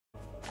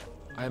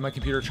I had my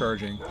computer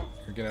charging.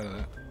 Here, get out of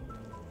that.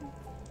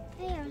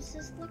 Hey, I was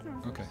just looking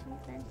for Okay.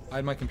 something. I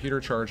had my computer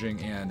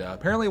charging, and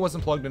apparently it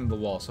wasn't plugged into the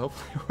wall, so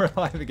hopefully we're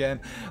live again.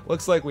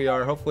 Looks like we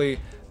are. Hopefully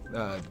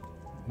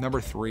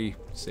number 3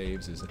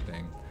 saves is a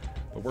thing.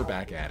 But we're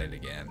back at it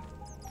again.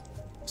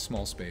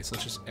 Small space.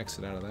 Let's just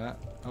exit out of that.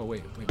 Oh,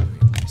 wait. Let me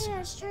see Hey, I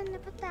was this. trying to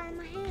put that in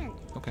my hand.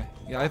 Okay.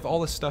 Yeah, I have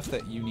all the stuff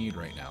that you need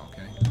right now,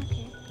 okay?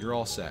 Okay. You're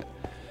all set.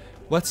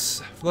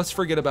 Let's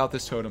forget about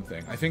this totem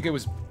thing. I think it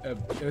was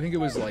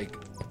like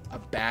a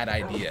bad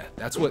idea.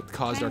 That's what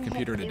caused our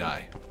computer to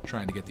die,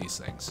 trying to get these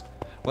things.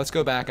 Let's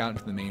go back out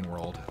into the main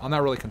world. I'm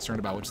not really concerned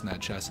about what's in that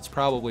chest. It's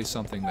probably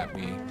something that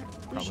we We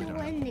probably should don't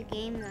know. win the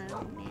game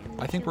though, man.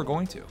 I think we're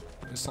going to.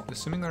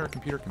 Assuming that our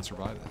computer can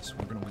survive this,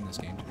 we're going to win this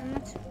game. And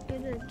let's do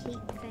the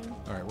cake thing.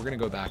 Alright, we're going to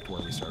go back to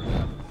where we started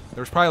at.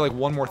 There's probably like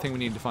one more thing we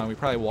need to find. We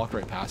probably walked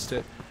right past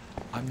it.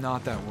 I'm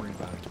not that worried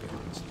about it, to be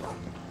honest.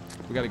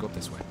 We got to go up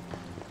this way.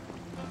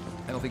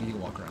 I don't think you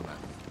can walk around that.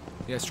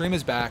 Yeah, stream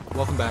is back.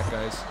 Welcome back,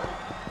 guys.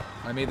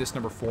 I made this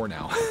number 4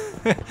 now.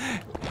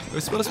 It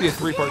was supposed to be a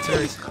 3-part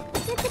series.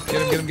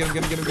 Get him, get him, get him,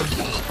 get him, get him, get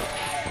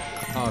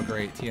him. Oh,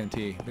 great.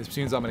 TNT. This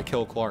means I'm going to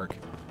kill Clark.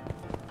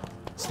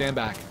 Stand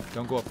back.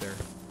 Don't go up there.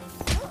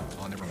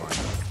 Oh, never mind.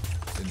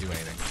 Didn't do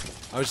anything.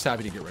 I was just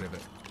happy to get rid of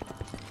it.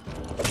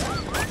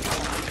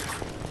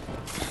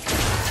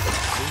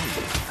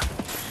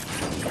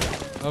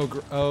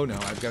 Oh no,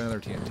 I've got another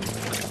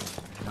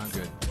TNT. Not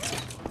good.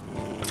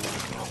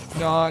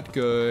 Not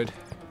good.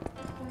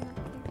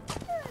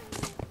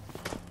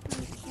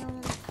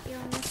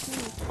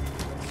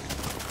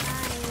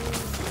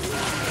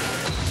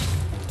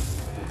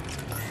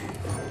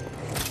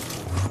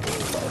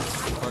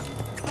 Clark,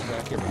 come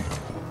back here.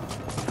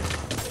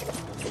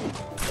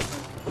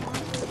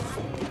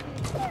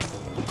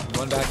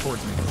 Run back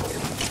towards me.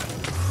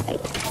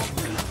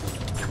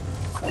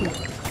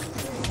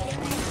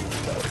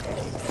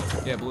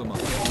 Yeah, blew him up.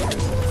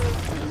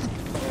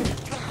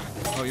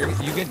 Oh, you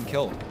getting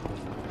killed.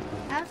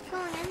 I was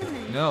killing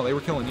enemies. No, they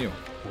were killing you.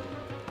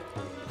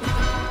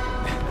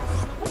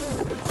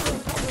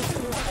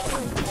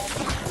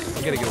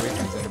 You gotta get away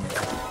from these enemies.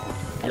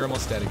 You're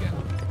almost dead again.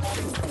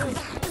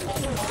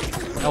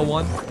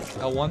 L1.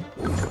 L1.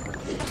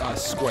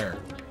 Square.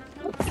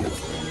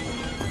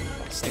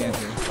 Stand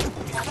here.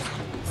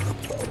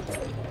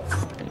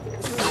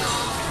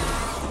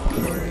 Oh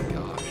my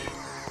gosh.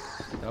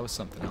 That was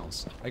something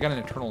else. I got an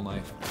eternal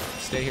knife.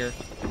 Stay here.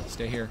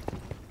 Stay here.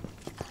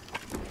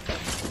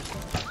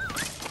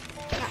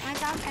 Got my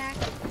dog back.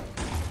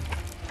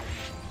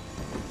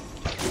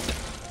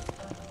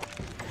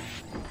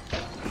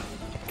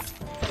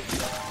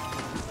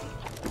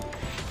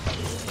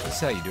 This is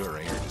how you do it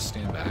right here. Just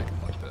stand back and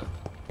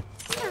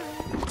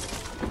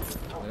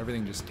let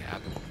everything just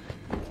happen.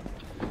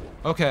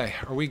 Okay,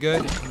 are we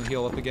good? Can we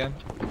heal up again?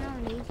 No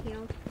need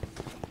healed.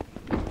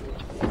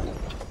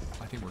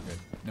 I think we're good.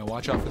 No,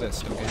 watch out for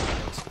this. Don't get hit.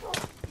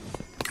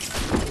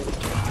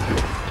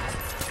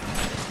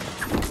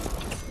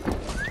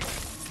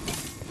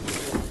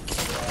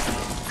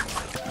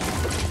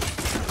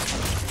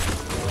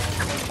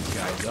 These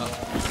guys up.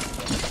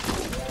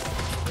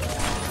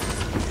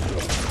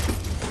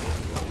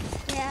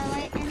 Yeah,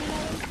 like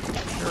anybody?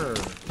 Sure.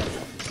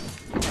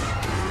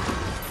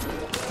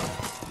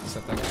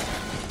 Set that guy.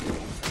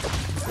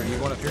 Are you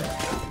going up here?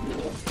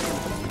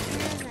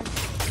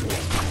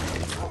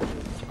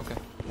 Okay.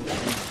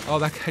 Oh,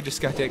 that guy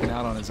just got taken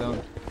out on his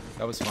own.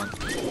 That was fun.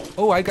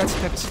 Oh, I got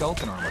some type of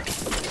skeleton armor.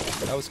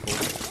 That was cool.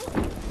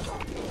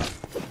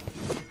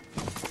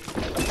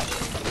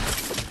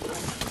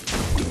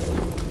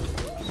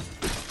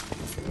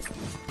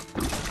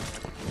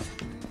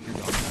 You're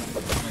done.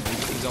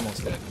 He's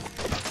almost dead.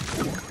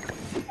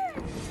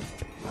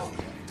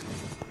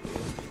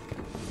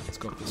 Let's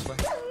go up this way.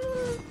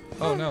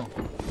 Oh no.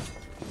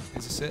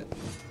 Is this it?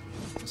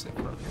 Is it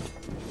broken?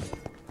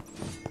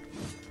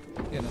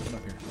 Yeah, nothing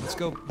up here. Let's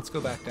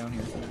go back down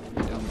here.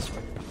 Down this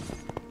way.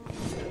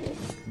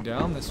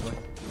 Down this way.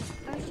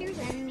 I wish there was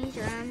enemies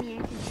around me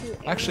I could shoot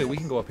arrows. Actually, we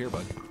can go up here,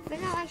 bud. I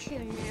forgot like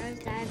shooting arrows,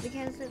 Dad,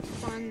 because it's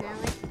fun. I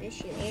like to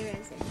shoot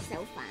arrows. It's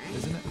so fun.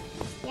 Isn't it?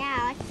 Yeah,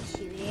 I like to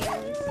shoot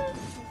arrows.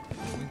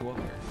 We can go up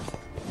here.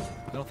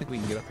 I don't think we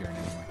can get up here in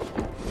any way.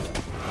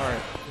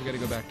 Alright, we gotta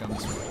go back down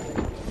this way.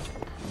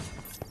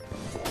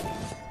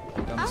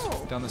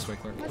 Oh. Down this way,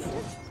 Clark. What's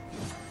this?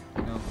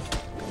 No.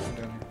 Come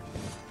down here.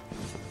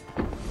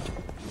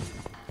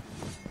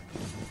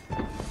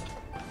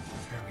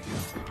 There we go.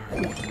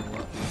 Alright, roll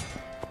up.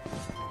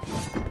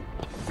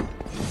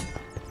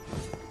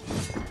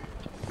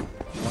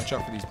 Watch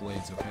out for these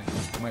blades, okay?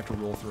 I might have to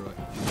roll through it.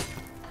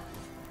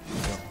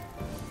 Go.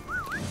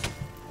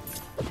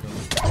 Go.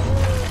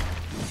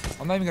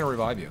 I'm not even gonna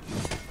revive you.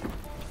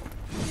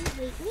 You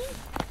hate me?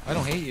 I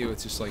don't hate you,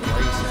 it's just like, why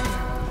are you standing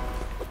there?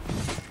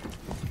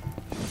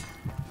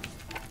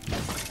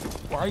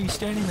 Why are you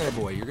standing there,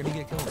 boy? You're gonna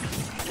get killed.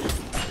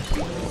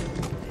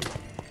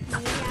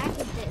 Maybe I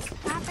could just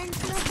hop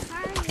into the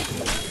car and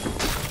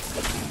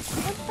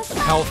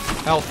Health,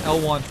 health,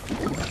 L1.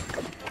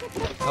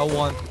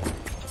 L1.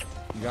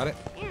 You got it?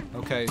 Yeah.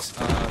 Okay,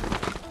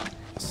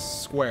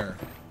 square.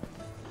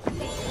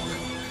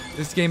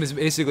 This game is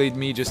basically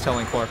me just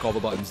telling Clark all the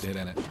buttons to hit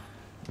in it.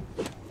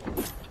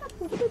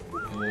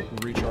 And we'll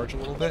recharge a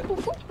little bit.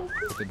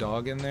 Put the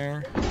dog in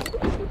there.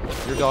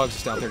 Your dog's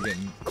just out there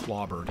getting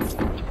clobbered.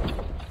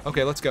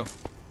 Okay, let's go.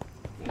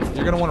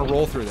 You're gonna want to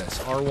roll through this.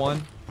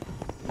 R1.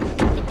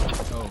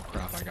 Oh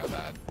crap, I got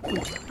bad.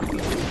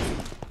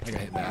 I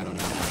got hit bad on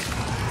that.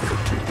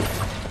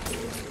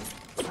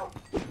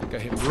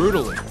 Got hit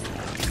brutally.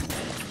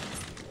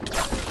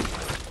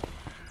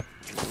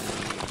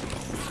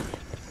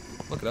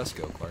 Look at us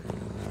go, Clark.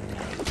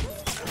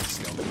 Let's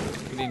go. You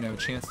didn't even have a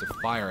chance to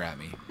fire at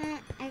me.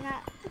 I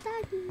got the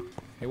doggy.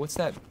 Hey, what's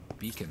that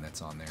beacon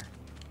that's on there?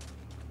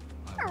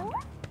 I wonder.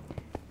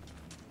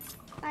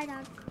 Bye,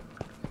 dog.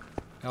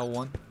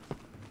 L1.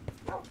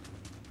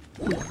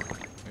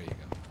 There you go.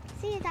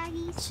 See you,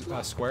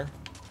 doggies. Square.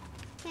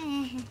 I I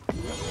need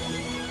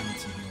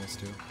some heals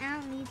too.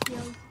 don't need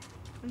heals.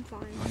 I'm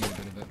fine. I need a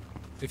bit of it.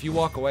 If you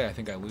walk away, I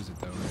think I lose it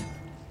though, right?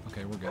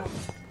 Okay, we're good.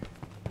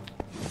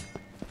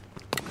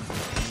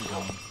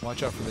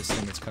 Watch out for this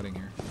thing that's cutting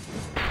here.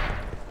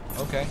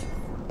 Okay.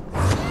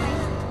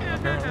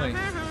 Apparently.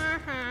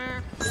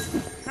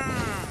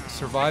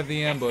 Survive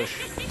the ambush.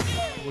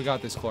 We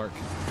got this, Clark.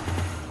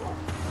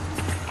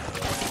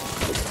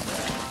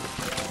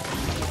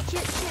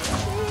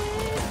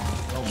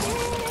 Oh my.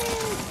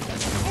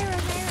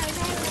 Arrows.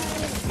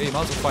 Hey, you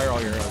might as well fire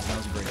all your arrows. That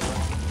was a great one.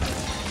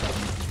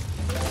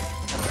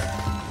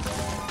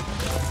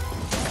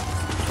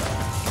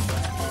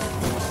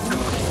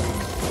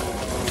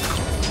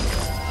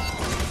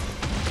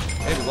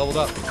 Hey, we leveled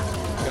up. We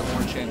got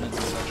more enchantments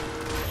and such.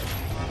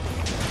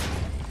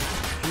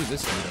 Who's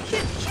this dude?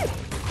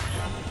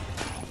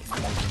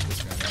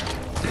 This guy.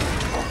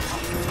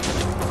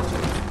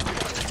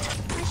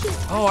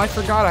 Oh, I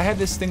forgot. I had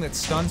this thing that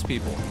stuns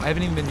people. I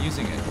haven't even been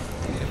using it.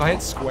 If I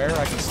hit square,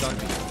 I can stun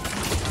people.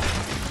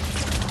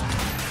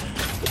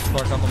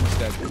 Clark, I'm almost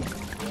dead.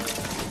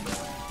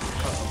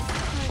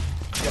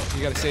 Uh-oh.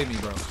 You gotta save me,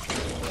 bro.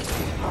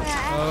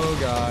 Oh,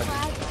 God.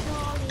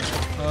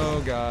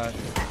 Oh, God.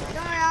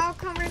 Don't worry, I'll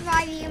come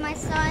revive you, my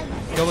son.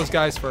 Kill those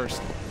guys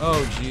first.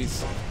 Oh,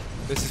 jeez.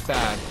 This is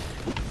bad.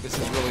 This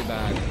is really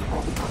bad.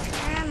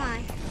 Where am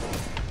I?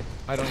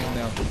 I don't even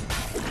know. I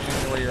don't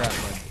even know where you're at,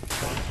 bud.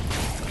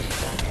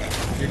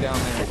 You're down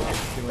there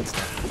doing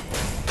stuff.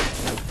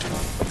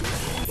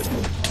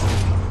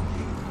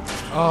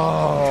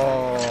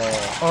 Oh.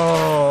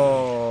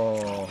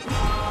 Oh.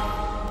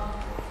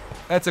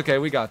 That's okay.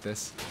 We got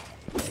this.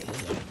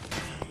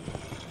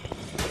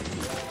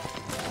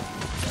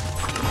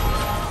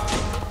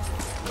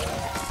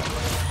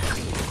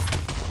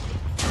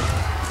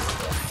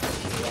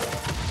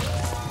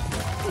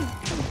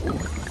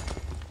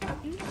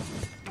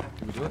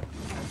 Did we do it?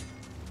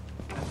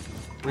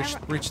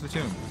 Reach the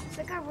tomb. It's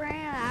like I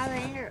ran out of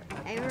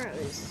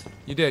arrows.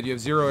 You did. You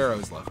have 0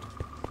 arrows left.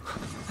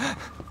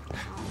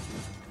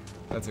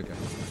 That's okay.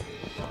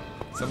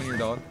 Summon your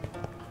dog.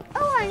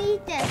 Oh, I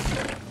need this.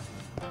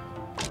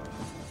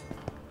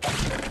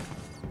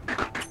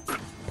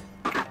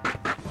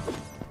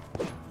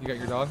 You got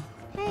your dog?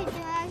 Hey, did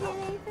I get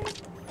anything?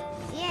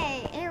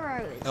 Yay,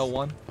 arrows.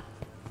 L1.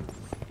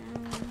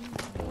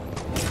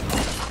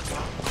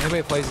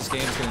 Anybody that plays this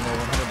game is going to know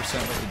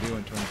 100% what to do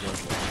in terms of...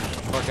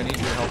 Clark, I need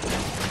your help.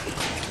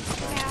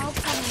 Okay, I'll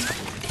come.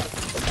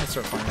 Let's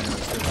start firing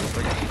arrows.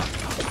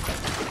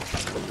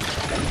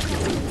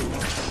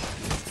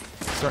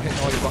 Start hitting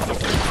all your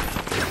buttons.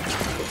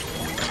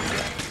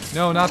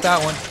 No, not that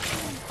one.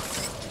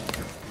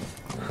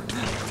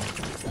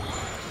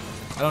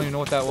 I don't even know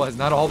what that was.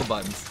 Not all the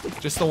buttons.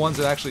 Just the ones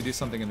that actually do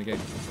something in the game.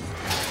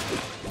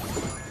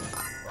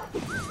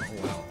 Oh,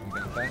 wow. We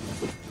got that.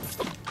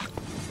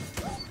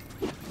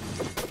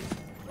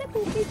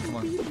 Come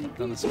on.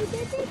 Down this way.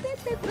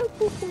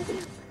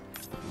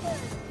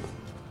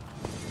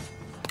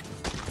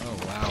 Oh,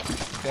 wow.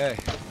 Okay.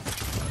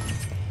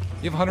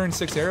 You have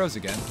 106 arrows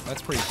again.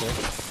 That's pretty cool.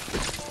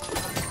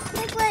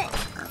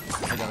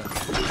 I got it.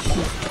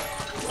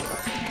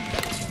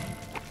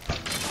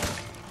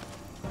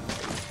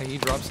 Hey, he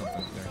dropped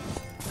something there.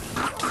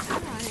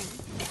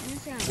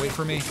 Wait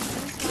for me.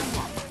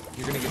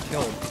 You're gonna get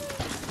killed.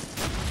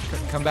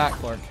 Come back,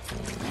 Clark.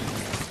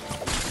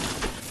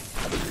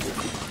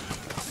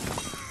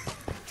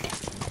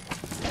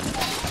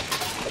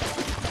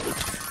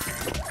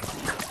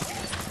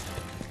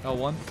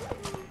 L1.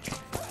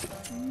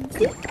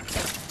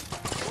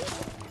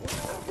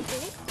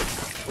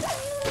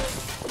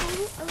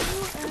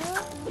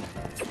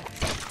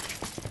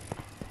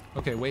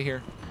 Okay, wait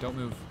here. Don't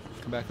move.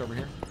 Come back over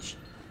here.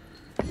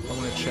 I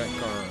want to check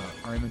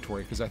our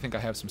inventory because I think I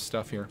have some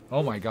stuff here.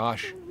 Oh my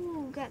gosh.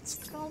 Ooh, got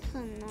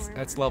skeleton armor.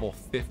 That's level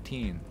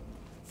 15.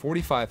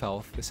 45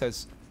 health. This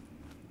has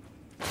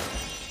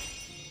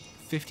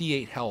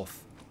 58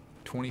 health.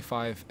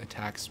 25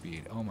 attack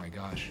speed. Oh my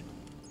gosh.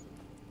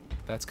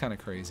 That's kind of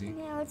crazy.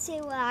 Yeah, let's see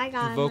what I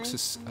got. Evokes a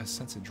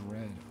sense of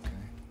dread.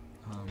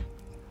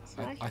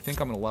 Okay. I think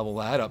I'm going to level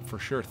that up for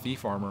sure.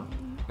 Thief armor.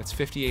 That's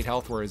 58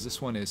 health, whereas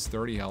this one is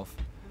 30 health.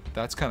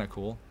 That's kind of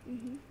cool.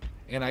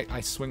 And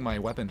I swing my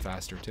weapon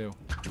faster too.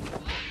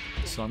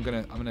 So I'm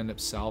gonna end up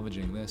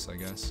salvaging this, I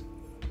guess.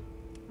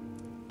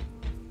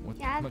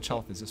 How much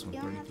health is this one?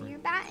 You don't 33. have your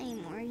bat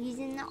anymore. You're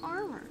using the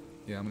armor.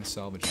 Yeah, I'm gonna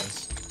salvage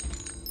this.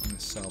 I'm gonna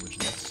salvage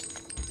this.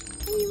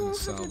 You I'm gonna won't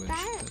have a salvage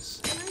bat.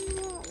 this. Now you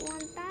won't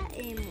want that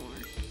anymore.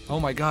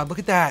 Oh my god, look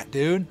at that,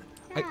 dude!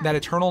 Yeah. That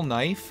eternal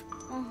knife?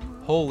 Uh-huh.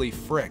 Holy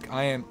frick,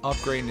 I am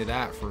upgrading to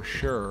that for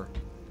sure.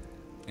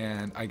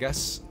 And I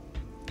guess...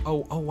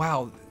 Oh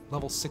wow,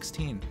 level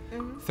 16.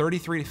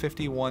 33 to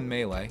 51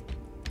 melee.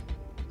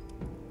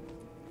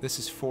 This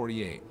is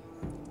 48.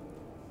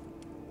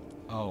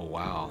 Oh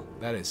wow,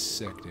 that is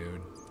sick,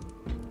 dude.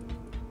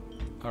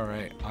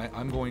 Alright,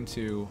 I'm going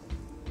to...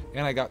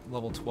 And I got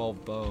level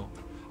 12 bow.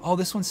 Oh,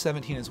 this one's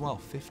 17 as well.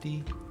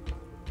 50.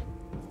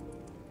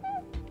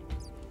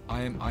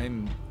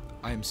 I'm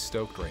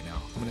stoked right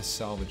now. I'm gonna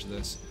salvage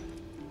this.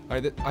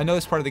 Alright, I know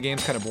this part of the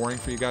game's kind of boring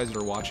for you guys that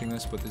are watching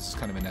this, but this is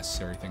kind of a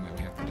necessary thing that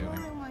we have to do. I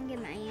really want to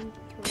get my inventory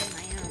on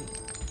my own.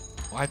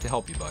 Well, I have to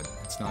help you, bud.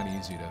 It's not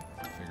easy to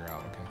figure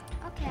out, okay?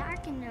 Okay, I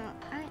can know.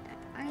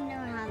 I know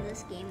how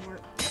this game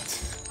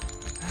works.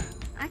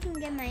 I can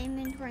get my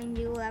inventory and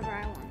do whatever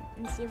I want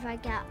and see if I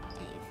got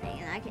anything,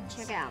 and I can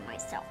check it out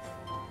myself.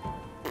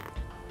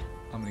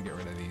 I'm gonna get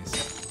rid of these.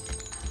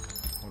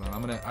 Hold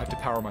on, I have to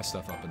power my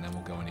stuff up and then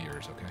we'll go into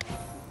yours, okay?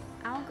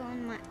 I'll go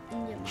into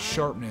mine.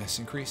 Sharpness,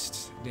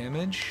 increased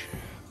damage.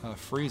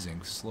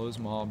 Freezing, slows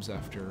mobs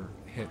after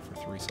hit for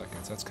 3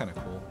 seconds. That's kind of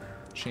cool.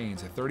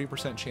 Chains, a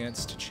 30%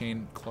 chance to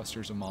chain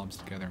clusters of mobs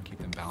together and keep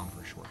them bound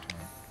for a short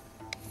time.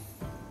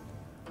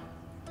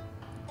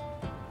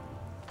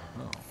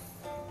 Oh.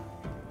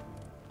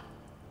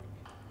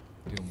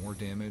 Deal more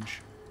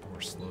damage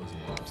or slows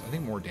mobs. I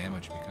think more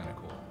damage would be kind of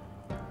cool.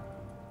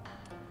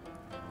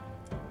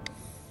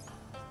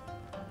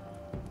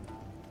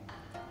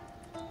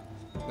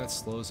 That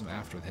slows them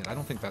after the hit. I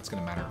don't think that's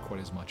going to matter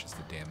quite as much as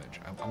the damage.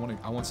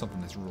 I want something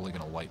that's really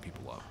going to light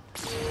people up.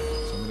 So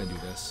I'm going to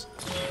do this.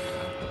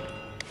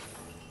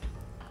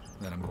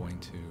 Then I'm going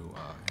to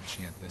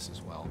enchant this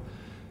as well.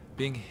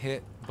 Being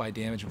hit by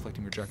damage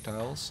inflicting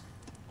projectiles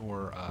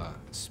or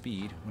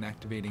speed when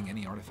activating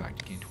any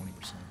artifact, you gain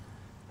 20%.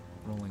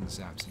 Rolling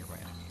zaps nearby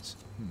enemies.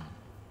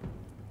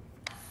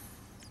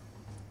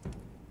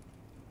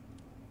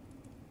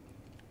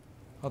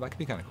 Oh, that could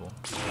be kind of cool.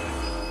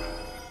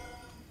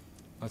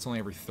 That's only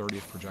every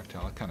 30th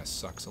projectile. That kind of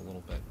sucks a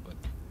little bit, but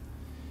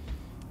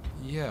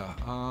yeah.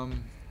 I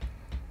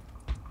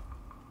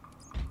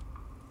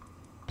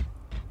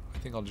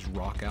think I'll just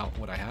rock out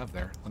what I have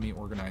there. Let me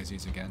organize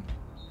these again.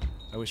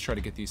 I always try to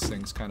get these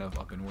things kind of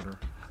up in order.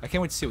 I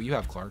can't wait to see what you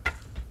have, Clark.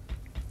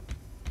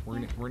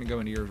 We're gonna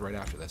go into yours right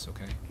after this,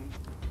 okay?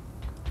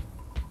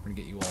 We're gonna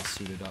get you all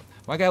suited up.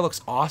 My guy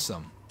looks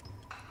awesome.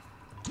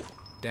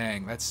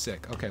 Dang, that's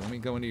sick. Okay, let me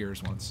go into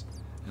yours once,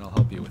 and I'll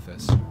help you with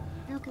this.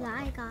 Look what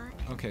I got.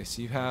 Okay,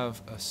 so you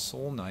have a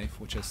soul knife,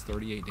 which has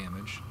 38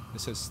 damage.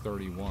 This has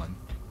 31.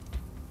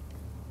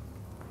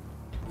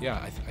 Yeah,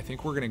 I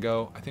think we're gonna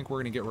go. I think we're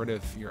gonna get rid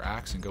of your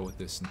axe and go with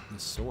this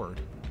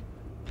sword.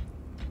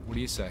 What do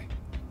you say?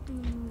 I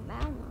don't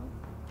know.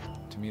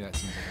 To me, that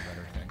seems like a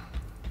better thing.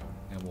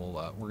 And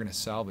we're gonna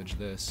salvage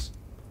this,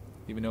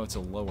 even though it's a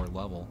lower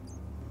level.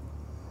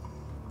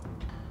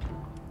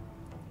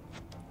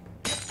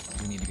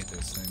 We need to get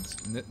those things.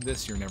 And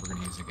this you're never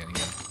gonna use again.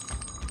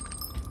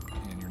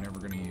 And you're never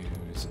gonna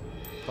use.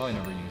 Probably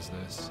never use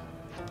this.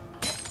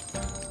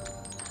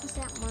 Is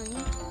that money?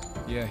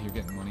 Yeah, you're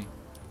getting money.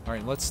 All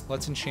right, let's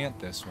enchant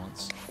this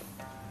once.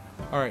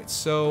 All right,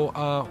 so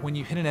when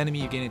you hit an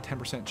enemy, you gain a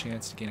 10%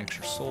 chance to gain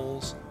extra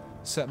souls.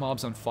 Set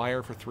mobs on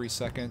fire for 3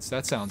 seconds.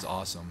 That sounds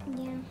awesome.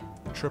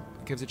 Yeah.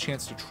 Gives a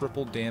chance to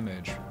triple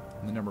damage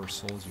on the number of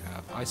souls you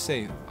have. I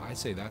say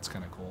that's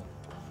kind of cool.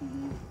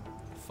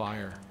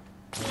 Fire.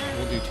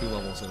 We'll do 2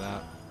 levels of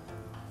that.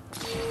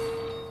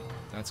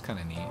 That's kind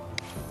of neat.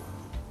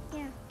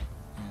 Yeah.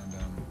 And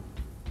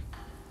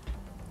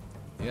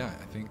yeah,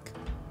 I think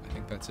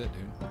that's it,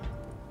 dude.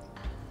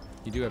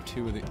 You do have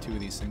two of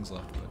these things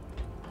left, but.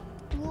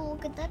 Whoa,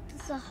 look at that.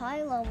 That's a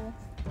high level.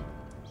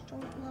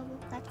 Short level.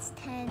 That's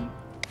 10.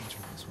 Let's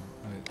check this one.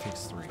 Oh, it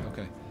takes 3.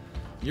 Okay.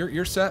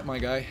 You're set, my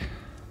guy.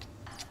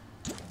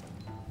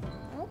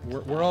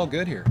 We're all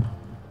good here.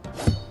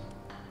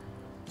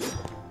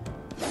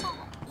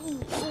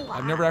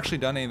 I've never actually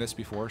done any of this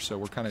before, so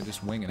we're kind of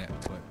just winging it.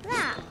 But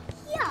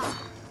Yeah.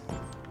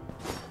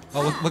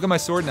 oh, look at my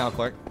sword now,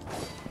 Clark.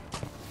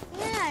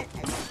 Yeah,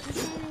 it's the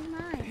same as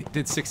mine.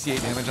 Did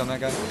 68 damage on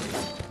that guy.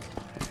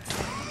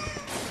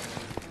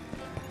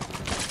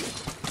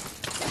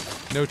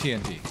 No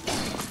TNT.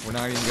 We're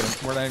not even gonna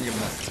mess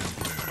with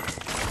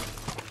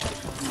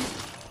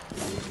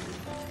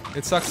TNT.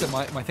 It sucks that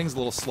my thing's a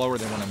little slower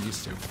than what I'm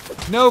used to.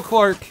 No,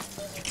 Clark.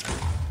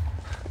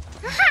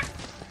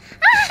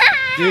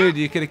 Dude,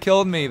 you could have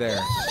killed me there.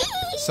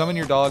 Summon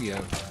your dog, yo.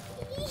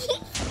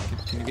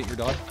 Can you get your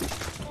dog?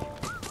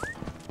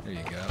 There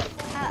you go.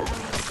 Uh-oh.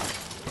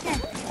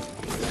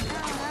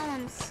 Oh,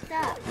 I'm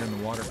stuck. You're in the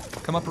the water.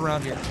 Come up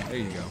around here. There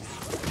you go.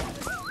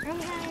 When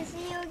can I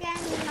see you again,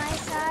 my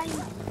son?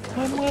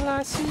 When will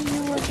I see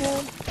you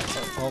again?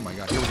 Oh my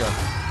god, here we go.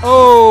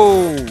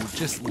 Oh!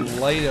 Just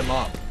light him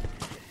up.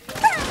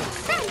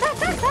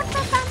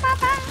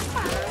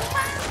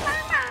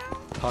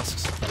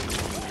 Husks.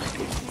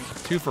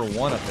 2 for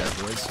 1 up there,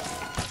 boys.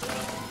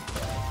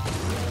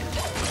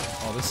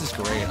 Oh, this is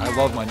great. I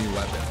love my new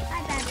weapon.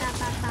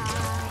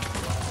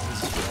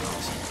 This is really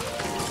awesome.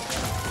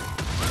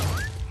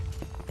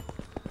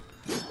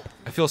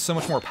 I feel so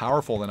much more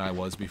powerful than I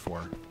was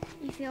before.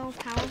 You feel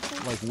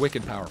powerful? Like,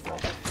 wicked powerful.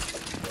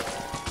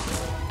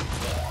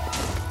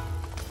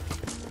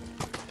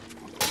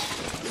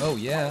 Oh,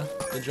 yeah.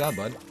 Good job,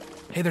 bud.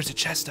 Hey, there's a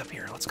chest up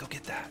here. Let's go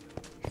get that.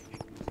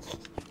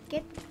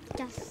 Get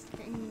just.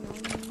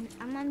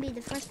 I'm gonna be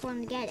the first one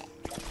to get it.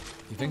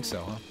 You think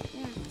so, huh?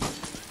 Yeah.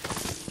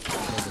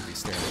 Don't be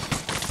scared.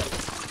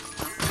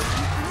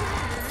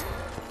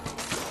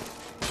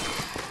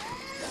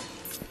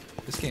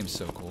 This game's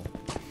so cool.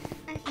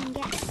 I can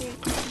get through.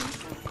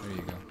 There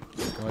you go.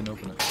 Go ahead and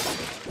open it.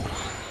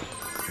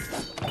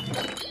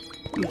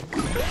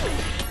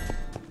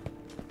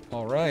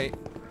 All right.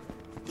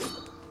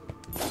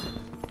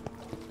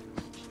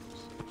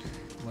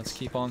 Let's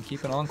keep on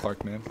keeping on,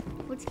 Clark, man.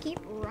 Let's keep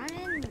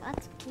running.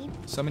 Let's keep.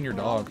 Summon your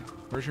dog.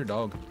 Where's your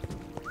dog?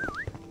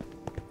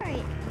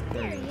 Right.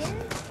 There he is.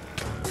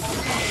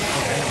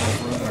 Okay,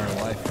 we're ruining our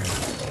life.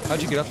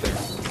 How'd you get up there?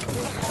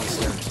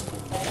 Downstairs.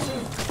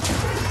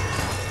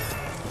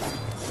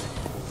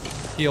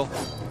 Heal.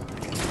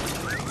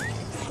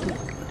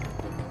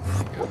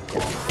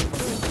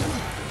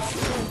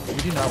 We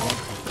do not want.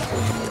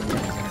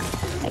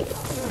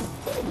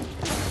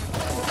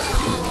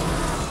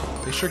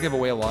 They sure give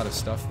away a lot of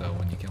stuff though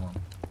when you kill them.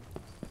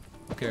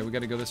 Okay, we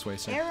gotta go this way,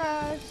 sir.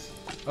 Arrows.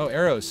 Oh,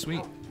 arrows,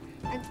 sweet.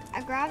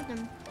 I grabbed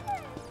them.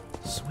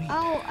 Sweet.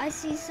 Oh, I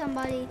see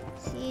somebody.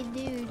 See a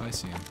dude. I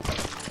see him.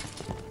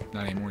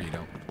 Not anymore, you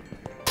don't.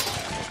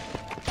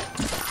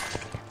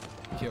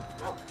 Yep.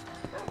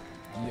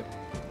 Yep.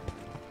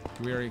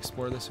 Did we already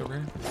explore this over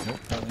here? Nope,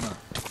 probably not.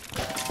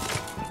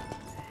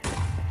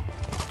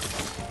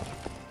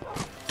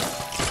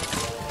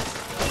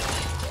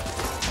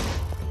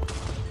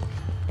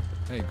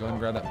 Hey, go ahead and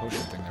grab that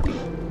potion thing there.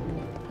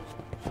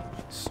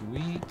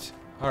 Sweet.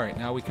 Alright,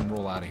 now we can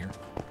roll out of here.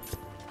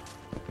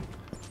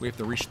 We have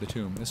to reach the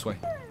tomb. This way.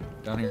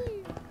 Down here.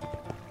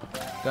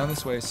 Down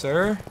this way,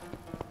 sir.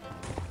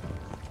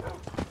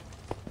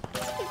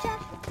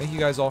 Thank you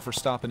guys all for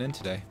stopping in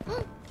today.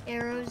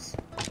 Arrows.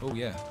 Oh,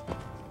 yeah.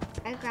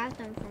 I grabbed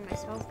them for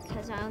myself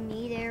because I'll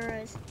need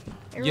arrows.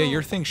 Yeah,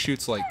 your thing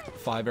shoots like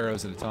 5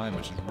 arrows at a time,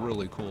 which is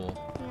really cool.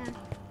 Yeah.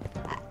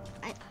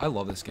 I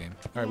love this game.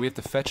 Alright, we have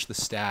to fetch the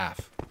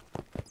staff.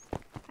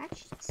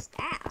 Fetch the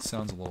staff.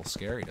 Sounds a little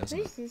scary, doesn't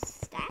What it? is this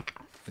staff?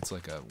 It's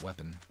like a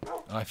weapon.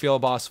 Oh, I feel a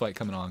boss fight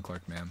coming on,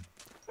 Clark, man.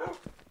 I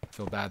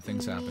feel bad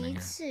things happening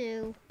here.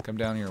 Too. Come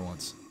down here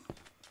once.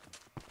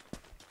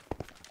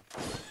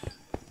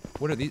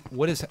 What are these?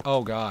 What is?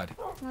 Oh God.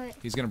 What?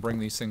 He's gonna bring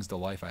these things to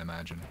life, I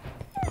imagine.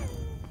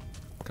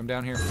 Come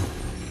down here.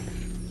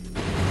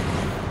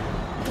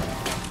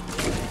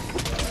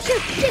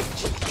 Shoot.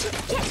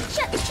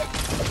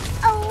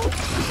 Oh.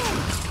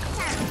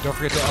 Don't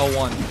forget to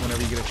L1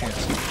 whenever you get a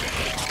chance.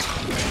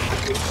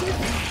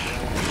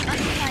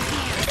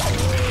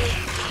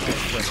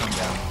 Clark, come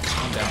down.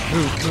 Come down.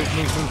 Move.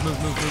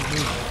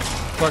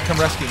 Clark, come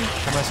rescue me.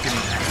 Come rescue me.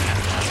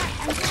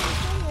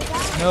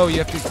 No, you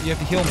have to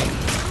heal me.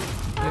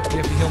 You have to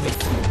heal me.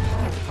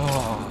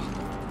 Oh.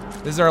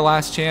 This is our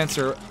last chance,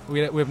 or we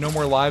have no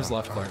more lives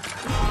left, Clark.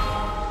 That's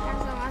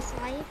the last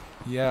life.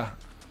 Yeah.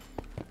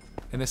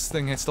 And this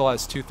thing still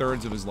has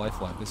 2/3 of his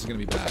life left. This is gonna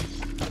be bad.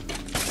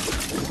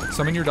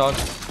 Summon your dog.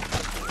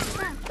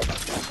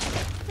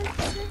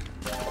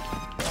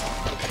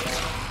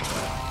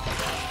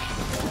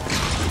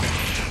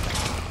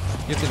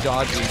 You have to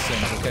dodge these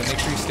things, okay? Make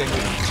sure you stay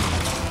moving.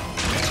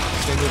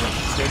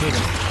 Stay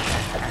moving.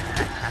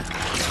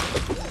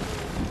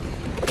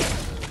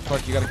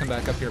 Clark, you gotta come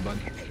back up here, bud.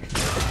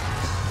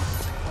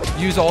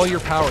 Use all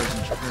your powers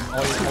and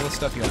all the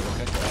stuff you have,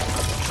 okay?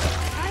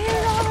 I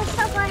use all the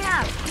stuff I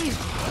have. Please.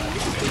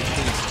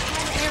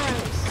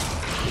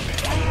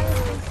 I have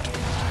arrows.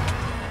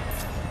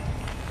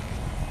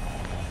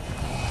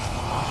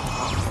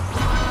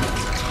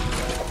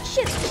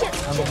 Shoot.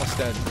 I'm almost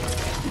dead.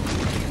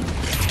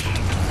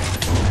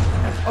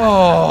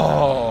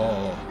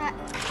 Oh!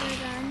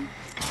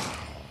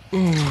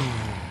 We're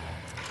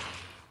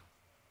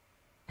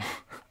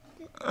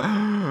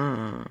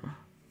done.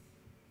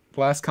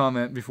 Last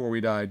comment before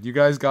we died. You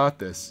guys got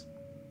this.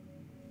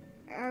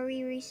 Are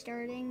we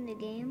restarting the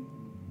game?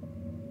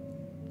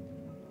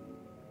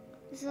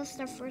 Is this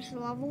the first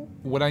level?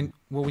 What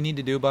we need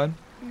to do, bud?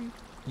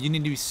 You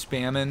need to be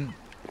spamming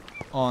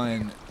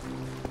on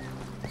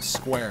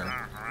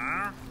square.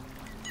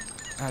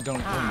 Don't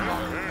even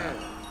bother with that.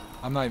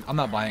 I'm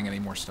not buying any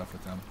more stuff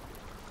with them.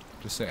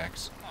 Just say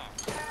X.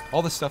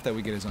 All the stuff that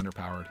we get is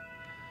underpowered.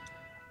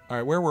 All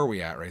right, where were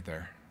we at right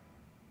there?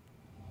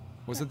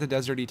 Was it the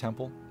Deserty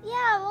Temple?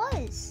 Yeah, it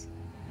was.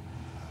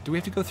 Do we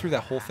have to go through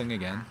that whole thing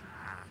again?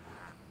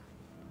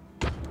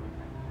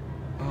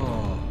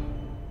 Oh.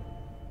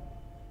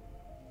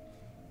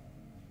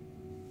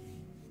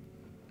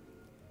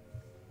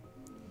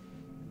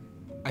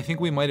 I think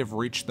we might have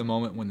reached the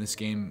moment when this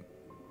game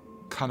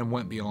kind of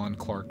went beyond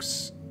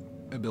Clark's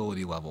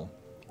ability level.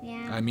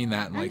 Yeah. I mean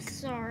that, like, I'm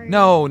sorry.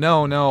 no.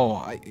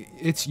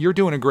 You're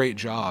doing a great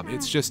job.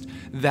 It's just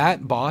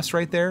that boss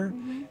right there.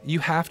 You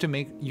have to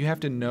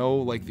know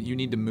like that you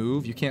need to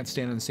move. You can't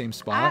stand in the same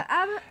spot,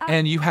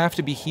 and you have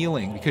to be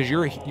healing because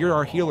you're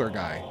our healer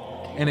guy.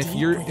 And if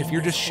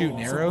you're just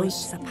shooting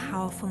arrows, A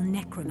powerful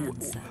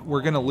necromancer.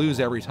 we're gonna lose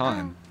every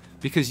time.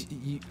 Because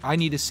I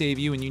need to save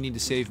you and you need to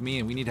save me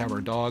and we need to have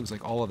our dogs,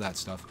 like all of that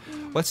stuff.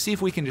 Let's see if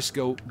we can just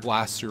go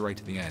blast through right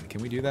to the end.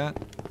 Can we do that?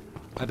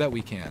 I bet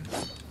we can.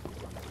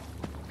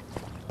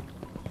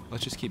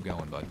 Let's just keep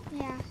going, bud.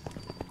 Yeah.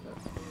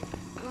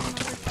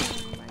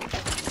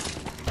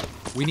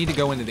 We need to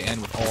go into the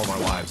end with all of our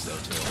lives, though,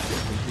 too.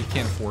 We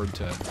can't afford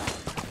to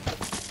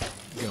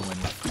go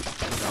in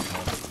without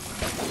help.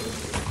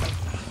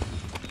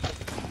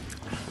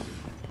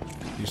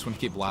 You just want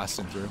to keep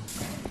blasting through.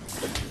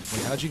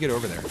 Wait, how'd you get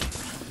over there?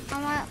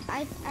 I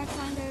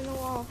climbed over the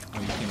wall.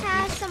 Oh, you came up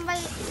Ha, here.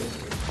 somebody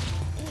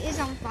is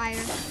on fire.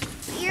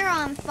 You're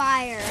on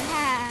fire.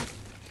 Ha.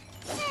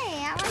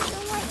 Hey, I like to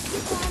light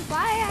people on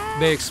fire.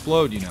 They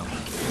explode, you know,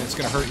 and it's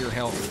gonna hurt your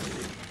health.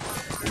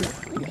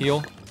 Heal.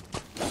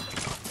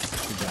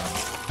 Good job.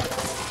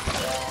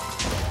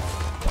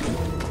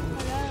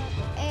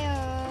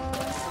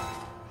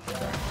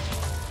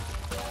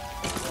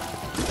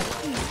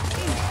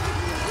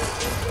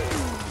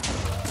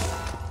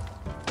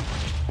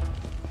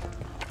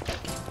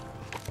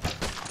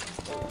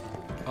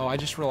 Oh, I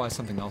just realized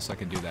something else I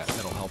can do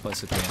that'll help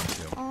us at the end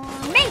too.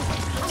 Me.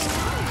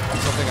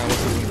 Something I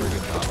wasn't doing a very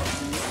good job of.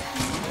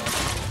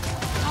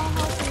 I'll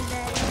help you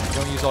then.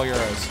 Don't use all your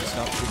arrows.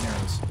 Stop shooting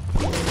arrows.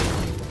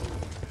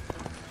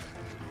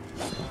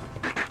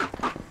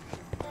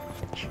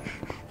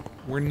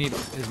 We're gonna need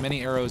as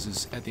many arrows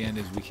as at the end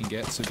as we can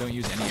get, so don't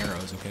use any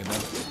arrows, okay?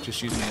 But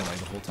just use melee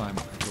the whole time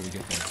until we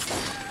get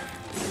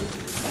there.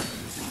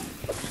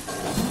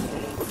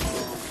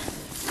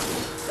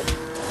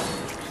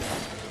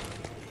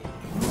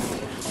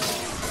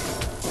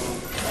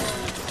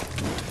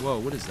 Whoa,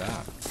 what is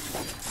that?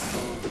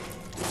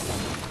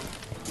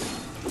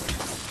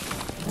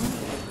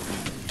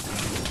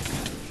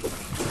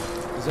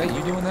 Is that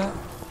you doing that?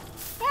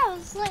 Yeah, I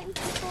was lighting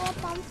people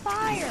up on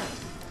fire.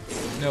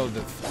 No,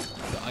 the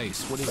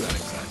ice. What is that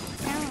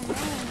exactly? I don't know.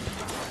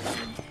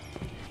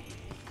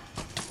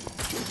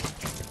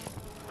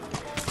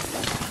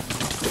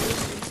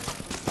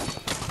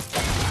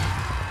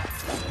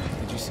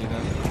 Did you see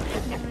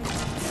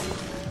that?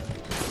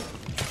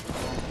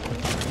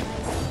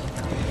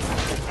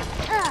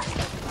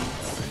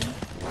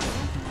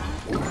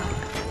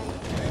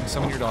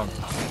 Summon your dog.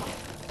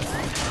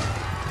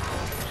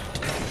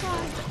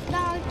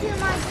 Dog, do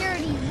my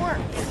dirty work.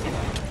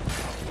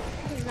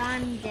 Because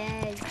I'm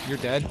dead. You're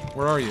dead?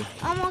 Where are you?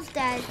 Almost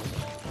dead.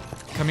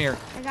 Come here.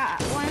 I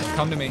got one.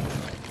 Come to me.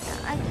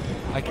 I,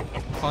 I can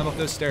climb up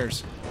those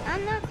stairs.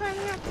 I'm not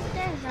climbing up the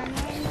stairs. I'm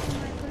waiting for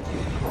my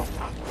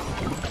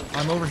person.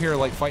 I'm over here,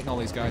 like, fighting all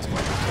these guys. I need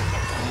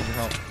your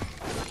help.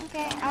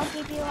 Okay, I'll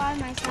keep you alive,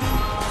 my son.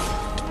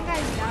 I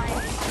gotta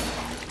die.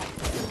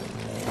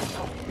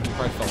 You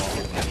probably fell off.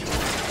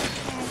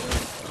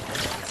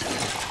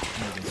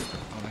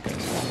 Oh, that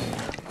guy's...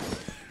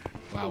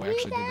 Wow, we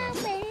actually did that.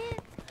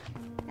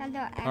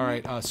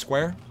 Alright,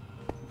 square.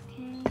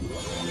 Okay. I'm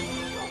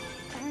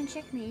gonna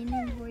check my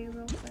inventory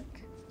real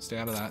quick. Stay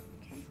out of that.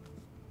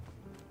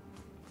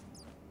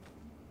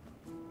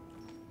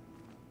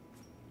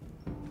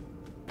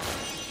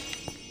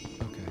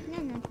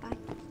 Okay. No, bye.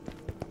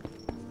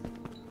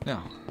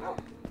 Now,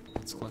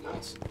 let's collect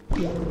this. I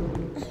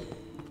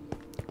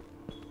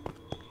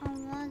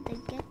wanted to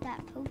get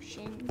that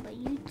potion, but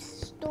you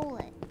stole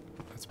it.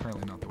 That's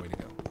apparently not the way to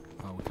go.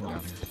 Oh, we come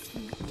down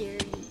here. You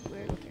dirty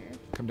worker.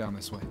 Come down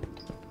this way.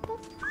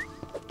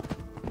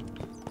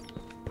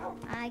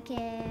 I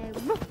can.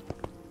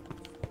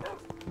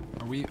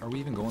 Are we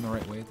even going the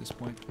right way at this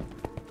point?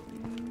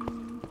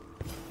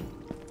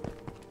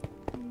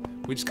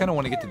 We just kind of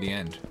want to get to the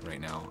end right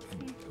now,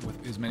 and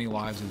with as many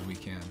lives as we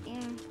can.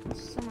 Yeah,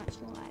 so much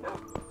alive.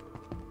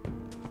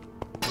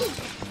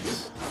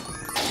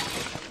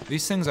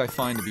 These things I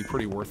find to be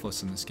pretty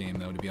worthless in this game,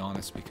 though, to be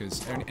honest,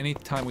 because any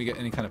time we get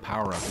any kind of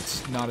power-up,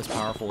 it's not as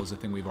powerful as the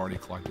thing we've already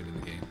collected in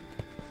the game.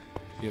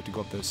 You have to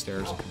go up those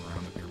stairs and come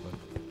around up here,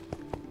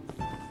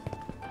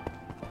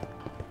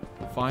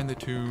 but... Find the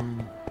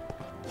tomb.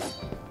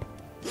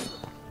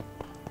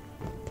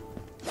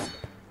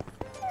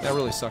 That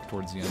really sucked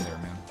towards the end there,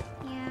 man.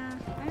 Yeah,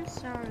 I'm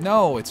sorry.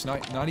 No, it's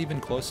not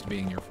even close to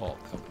being your fault.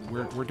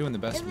 We're doing the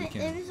best we It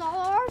can. was all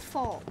our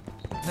fault.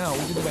 No, we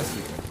did the best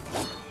we could.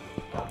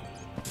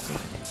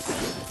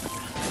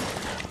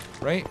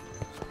 Right?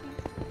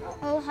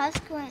 Oh,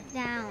 Husk went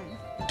down.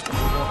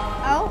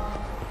 Oh!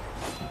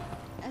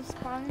 A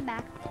spark falling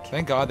back.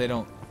 Thank God they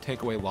don't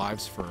take away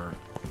lives for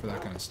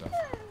that kind of stuff.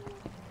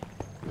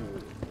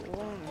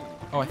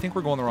 Oh, I think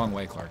we're going the wrong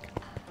way, Clark.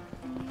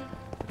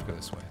 Let's go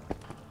this way.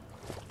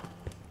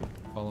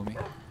 Follow me.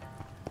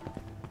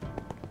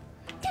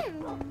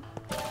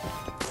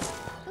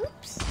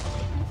 Oops.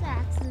 That's an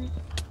accident.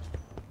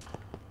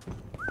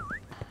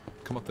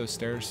 Come up those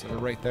stairs that are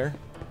right there.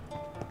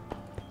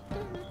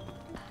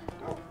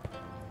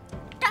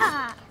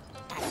 Da!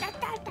 Da, da,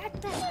 da, da,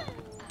 da.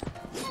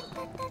 Da,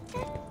 da, da,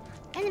 da.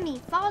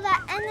 Enemy! Follow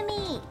that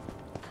enemy!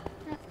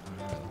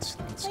 Let's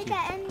Look, keep...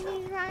 that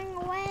enemy's running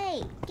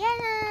away! Get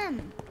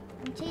him!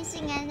 I'm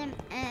chasing an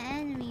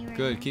enemy right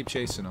Good, now. keep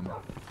chasing them,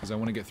 because I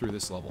want to get through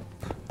this level.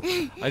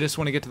 I just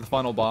want to get to the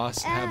final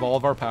boss, have all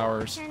of our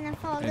powers, Trying to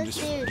follow and this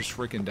just dude.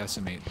 freaking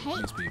decimate Hey.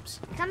 these peeps.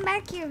 Come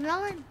back here,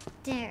 villain.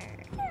 There.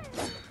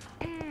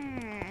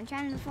 I'm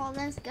trying to follow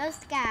this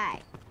ghost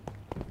guy.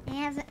 He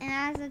has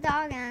a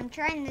dog, and I'm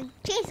trying to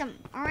chase him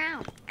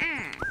around.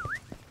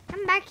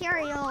 Come back here,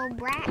 you little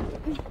brat.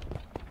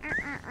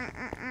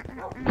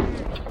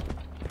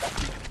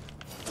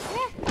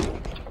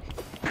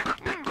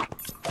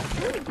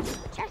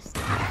 Chest.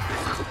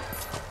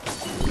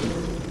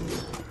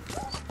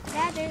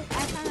 Dad,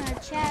 I found a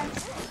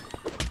chest.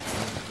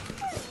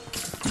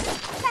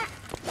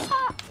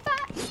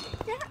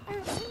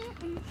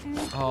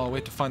 Oh, we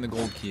have to find the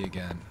gold key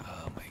again.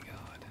 Oh my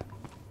god.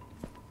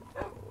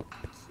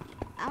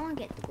 I want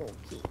to get the gold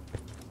key.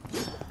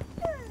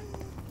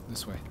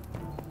 This way.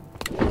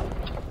 Get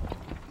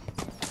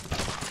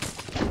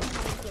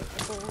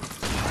the gold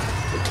key.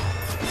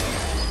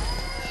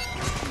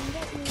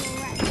 Get you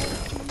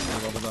I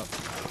leveled up.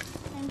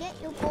 and get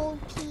your gold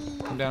key.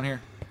 Come down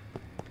here.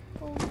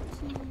 Gold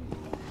key.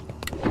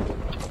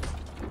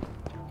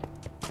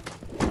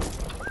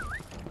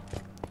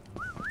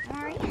 I'm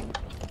already in.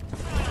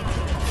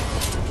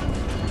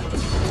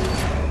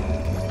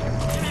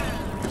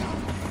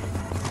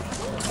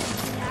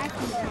 Yeah, I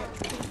can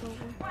take over.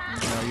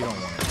 No, you don't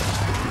want it.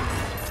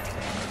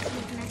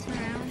 Keep messing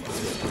around.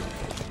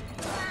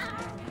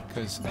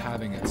 Because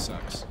having it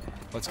sucks.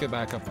 Let's get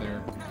back up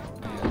there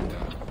and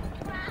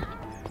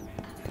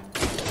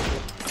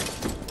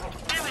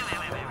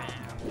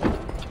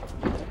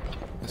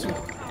this way.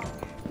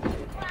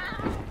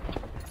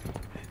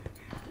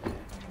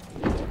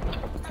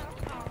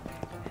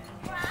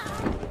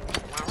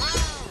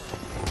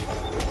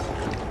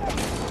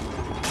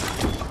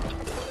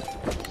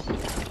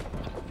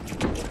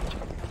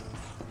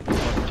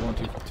 You're going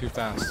too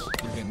fast.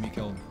 You're getting me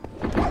killed.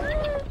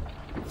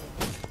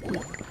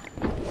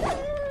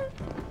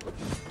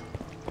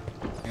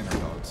 And our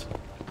dogs.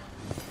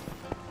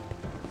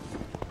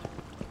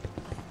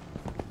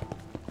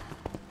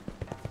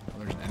 Oh,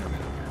 there's an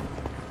Enderman up here.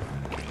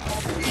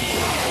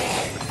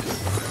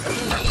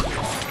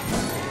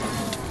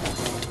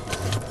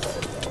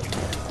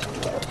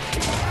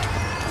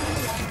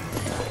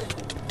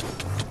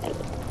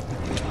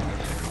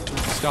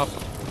 Stop.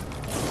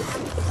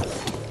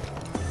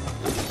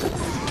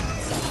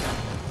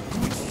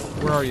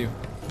 Where are you?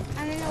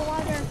 I'm in the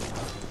water.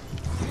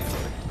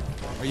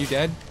 Are you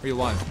dead? Or are you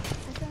alive? I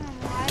think I'm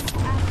alive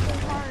after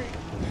hard.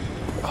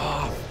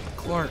 Ah,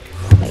 Clark.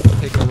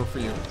 I'll take over for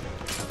you.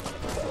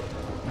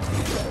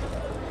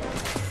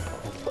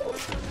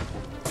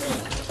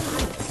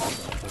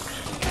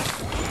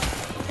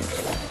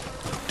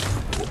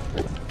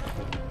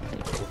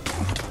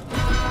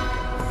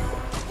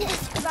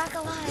 Yes, we're back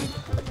alive.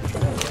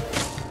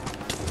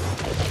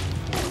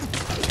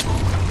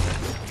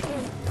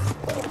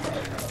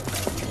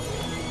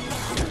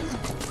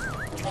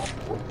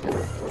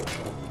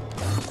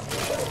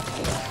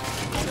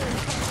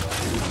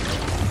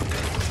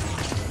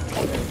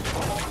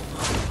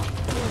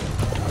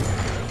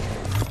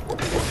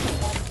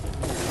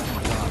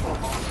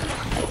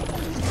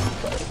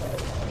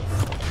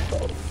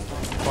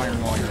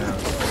 Firing all your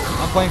arrows.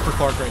 I'm playing for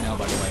Clark right now,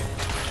 by the way.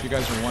 If you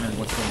guys are wondering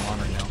what's going on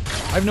right now.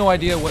 I have no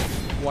idea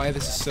why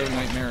this is so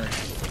nightmarish.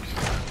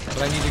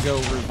 But I need to go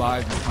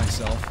revive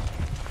myself.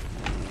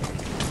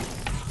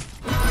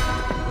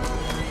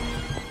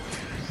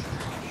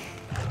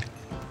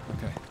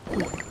 Okay.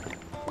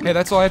 Hey,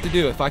 that's all I have to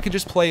do. If I could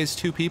just play as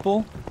 2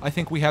 people, I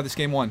think we have this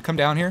game won. Come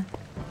down here.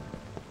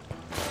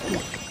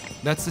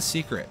 That's the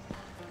secret.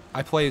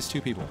 I play as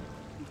 2 people.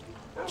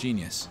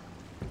 Genius.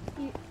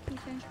 You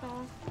finished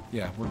all.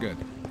 Yeah, we're good.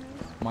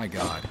 My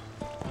god.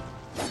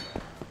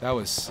 That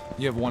was...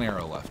 You have 1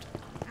 arrow left.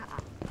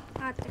 I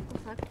have to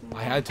collect more.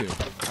 I had to.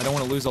 I don't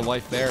want to lose a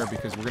life there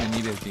because we're going to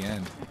need it at the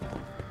end.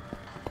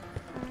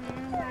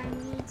 I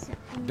need some.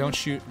 Don't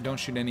shoot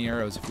any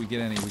arrows. If we get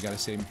any, we got to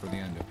save them for the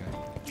end, okay?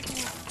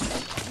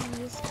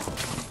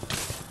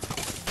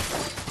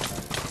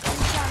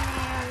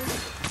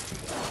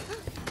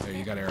 There,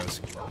 you got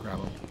arrows. Grab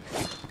them.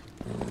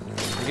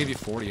 I gave you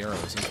 40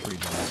 arrows. That's pretty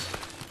generous.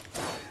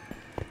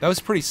 That was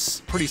pretty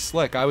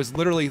slick. I was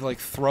literally like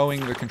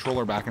throwing the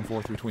controller back and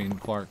forth between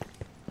Clark.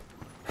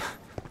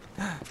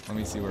 Let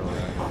me see where we're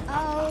at.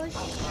 Oh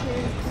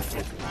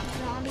shoot.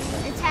 Zombie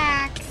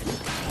attack.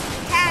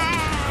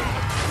 Attack.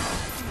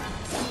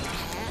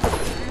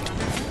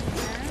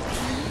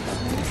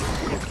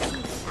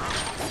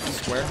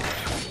 Square.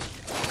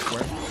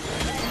 Square.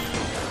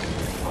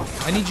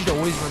 I need you to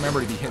always remember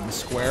to be hitting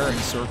square and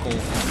circle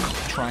and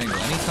triangle.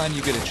 Anytime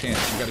you get a chance,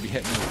 you got to be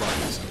hitting those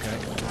buttons, okay?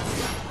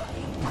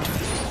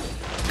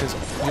 Because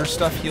your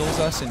stuff heals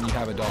us and you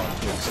have a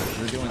dog too, so if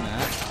you're doing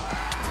that...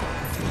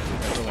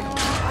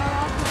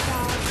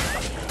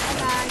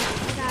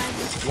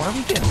 Why are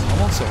we getting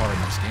pummeled so hard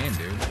in this game,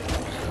 dude?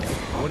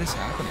 What is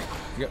happening?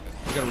 You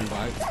gotta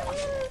revive.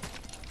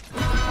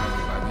 I'll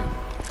revive you.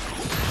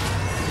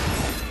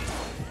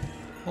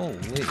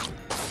 Holy.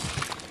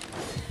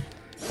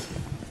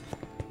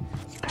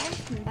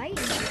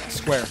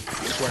 Square.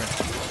 Square.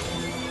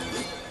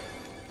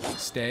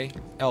 Stay.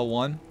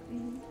 L1.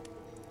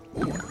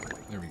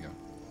 There we go.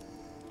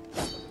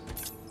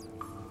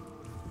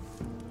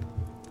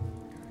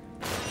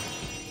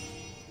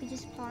 We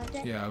just paused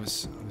it? Yeah, I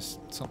was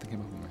something came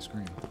up on my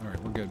screen.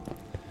 Alright, we're good.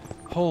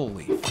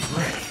 Holy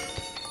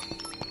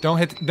frick. Don't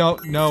hit, no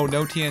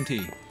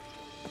TNT.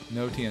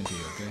 No TNT,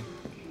 okay?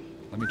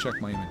 Let me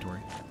check my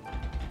inventory.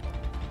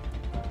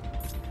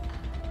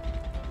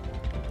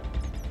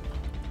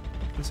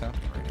 What is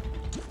happening right now?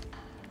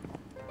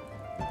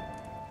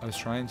 I was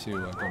trying to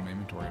go to my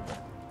inventory,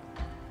 but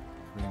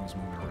everything was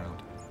moving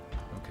around.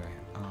 Okay,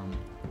 I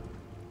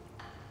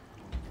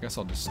guess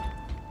I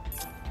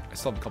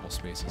still have a couple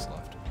spaces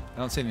left. I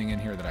don't see anything in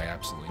here that I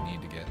absolutely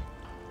need to get.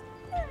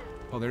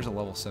 Oh, there's a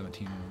level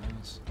 17 one of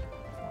those.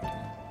 14.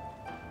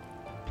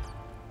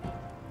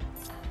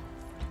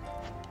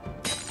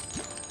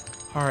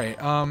 Alright,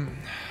 Oh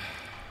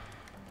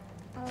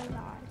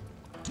god.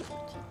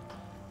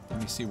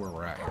 let me see where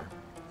we're at here.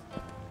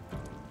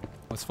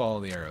 Let's follow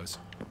the arrows.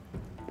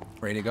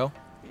 Ready to go?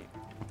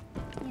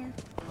 Yeah.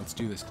 Let's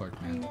do this, Clark,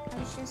 man. I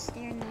was just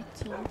staring at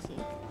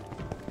TNT.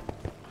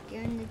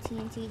 Doing the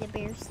TNT, the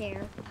bear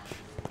stare.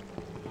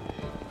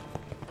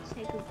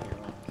 Say good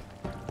dog.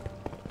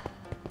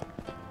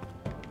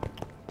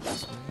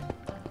 This way.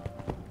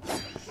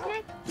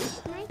 Snipe,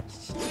 snipe,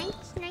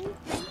 snipe, snipe.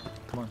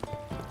 Come on.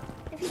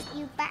 If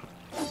you back.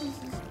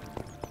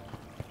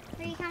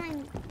 Where are you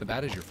coming? The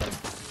bat is your friend.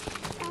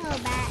 Hello,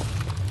 bat.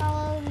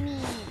 Follow me.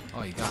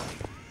 Oh, you got me.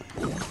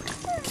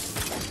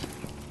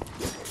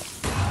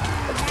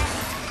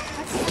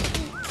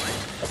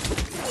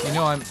 You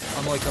know, I'm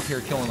like up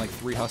here killing like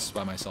 3 husks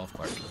by myself,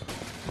 Clark.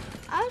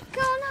 I was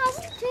killing us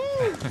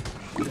too.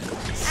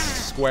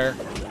 Square.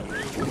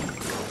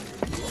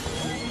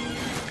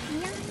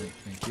 Yeah.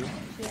 Thank you.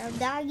 Yeah,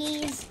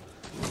 doggies.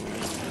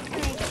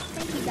 Alright,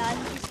 thank you,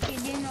 doggies.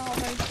 You're doing all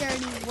our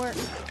dirty work.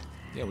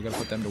 Yeah, we gotta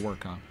put them to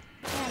work, huh?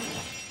 Yeah,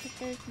 put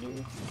those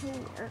dudes to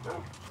work.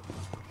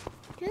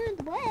 To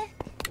the work.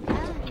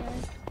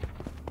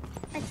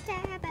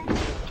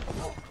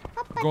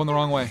 Going the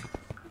wrong way.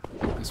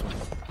 This way.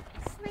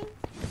 Swing.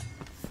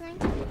 Swing.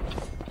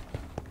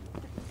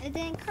 It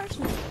didn't curse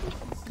me.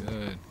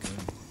 Good, good.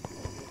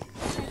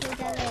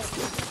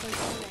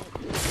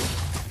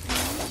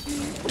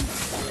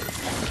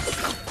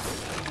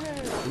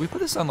 Did we put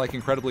this on like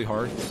incredibly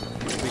hard?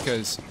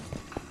 Because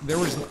there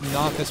was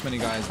not this many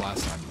guys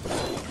last time.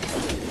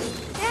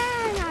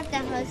 Ah, knock the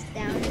husk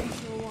down into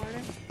the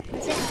water.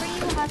 Is it for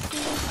you,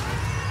 huskies?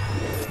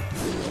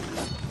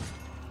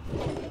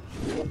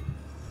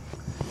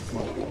 Come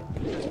on.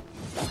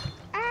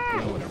 Ah!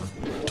 Yeah, whatever.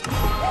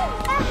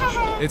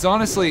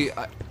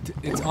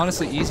 It's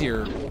honestly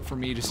easier for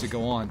me just to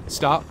go on.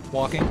 Stop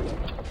walking.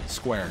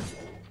 Square.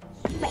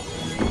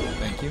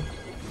 Thank you.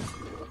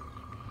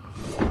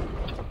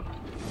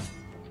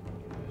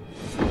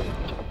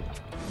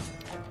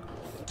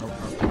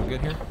 Are we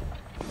good here?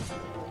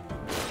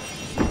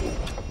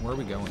 Where are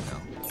we going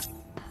now?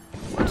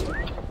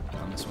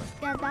 Down this way.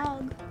 The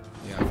dog.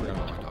 Yeah, I forgot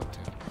about my dog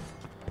too.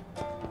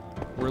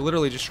 We're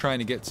literally just trying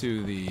to get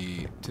to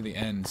the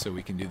end so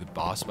we can do the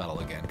boss battle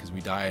again, because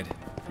we died.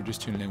 If you're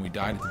just tuning in, we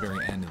died at the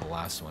very end of the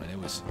last one, and it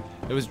was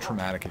a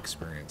traumatic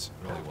experience.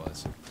 It really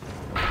was.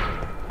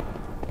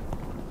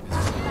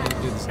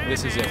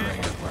 This is it right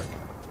here, Clark.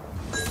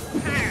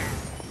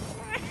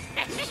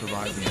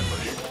 Survive the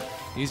ambush.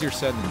 Easier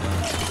said than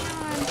done.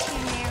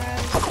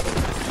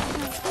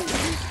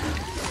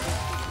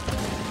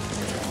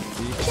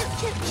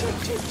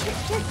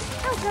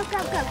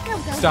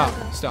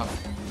 Stop.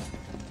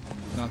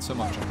 Not so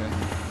much, okay?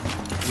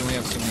 You only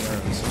have so many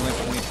arrows. You only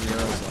have 23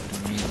 arrows left.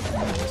 And we need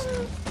this.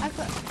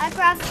 I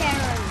craft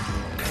arrows.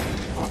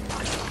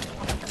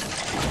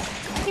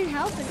 I can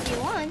help if you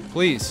want.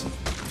 Please.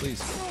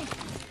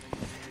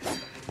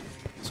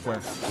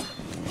 Square.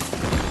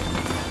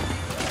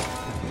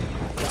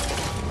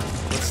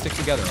 Let's stick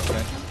together,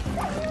 okay?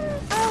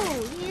 Oh,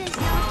 you just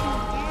knocked me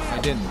down. I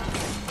didn't.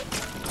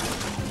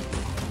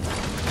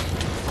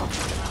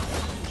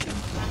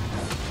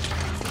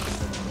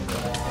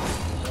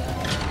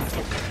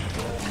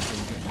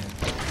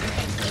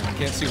 I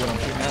can't see what I'm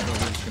shooting at, but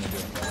we're just gonna do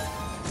it.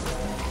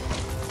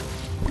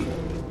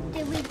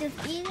 Did we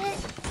defeat it?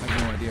 I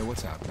have no idea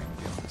what's happening,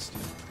 to be honest.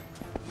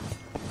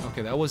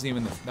 Okay, that wasn't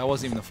even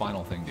the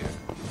final thing, dude.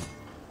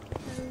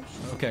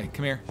 Okay,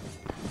 come here.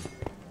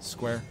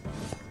 Square.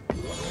 I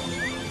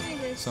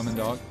just Summon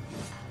dog.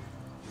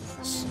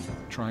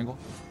 Triangle.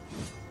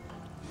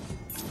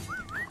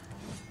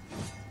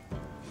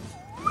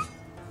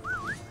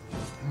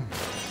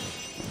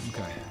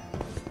 Okay.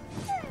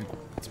 I think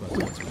that's about as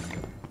good as we can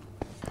get.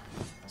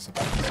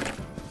 Supplies.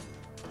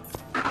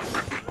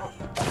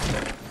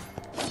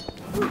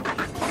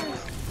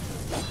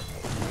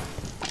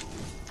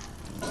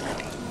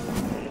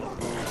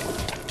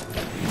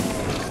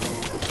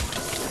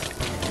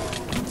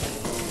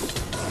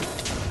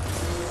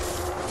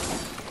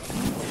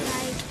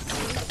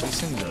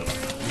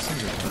 These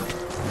things are terrible.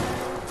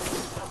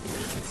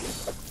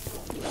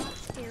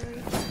 Scary.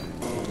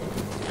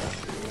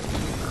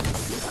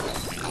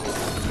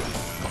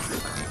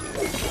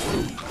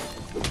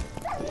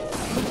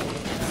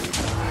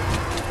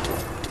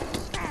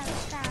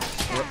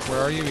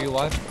 Where are you? Are you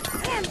alive?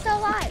 Yeah, I'm still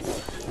alive.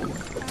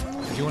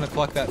 Do you want to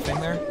collect that thing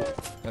there?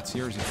 That's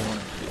yours if you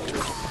want it.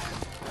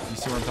 You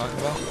see what I'm talking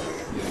about?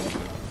 Yeah, you do.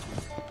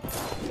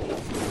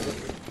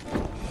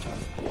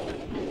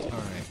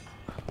 Alright.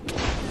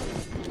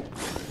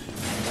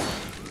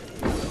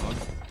 Dog.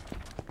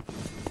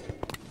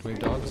 Do we have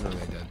dogs or are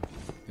they dead?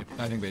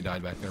 I think they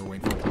died back there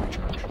waiting for it to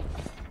recharge.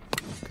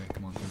 Okay,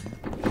 come on through here.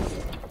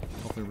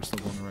 Hopefully we're still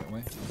going the right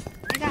way.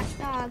 I got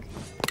dog.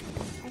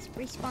 I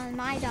respawned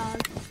my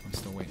dog. I'm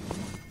still waiting for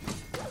one.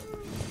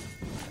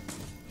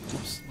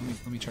 Oops,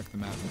 let me check the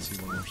map and see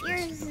where we're supposed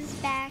Yours to go. is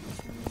back.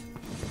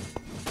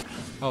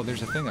 Oh,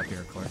 there's a thing up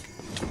here, Clark.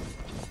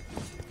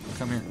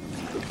 Come here.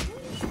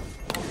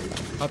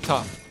 Up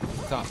top.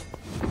 Up top.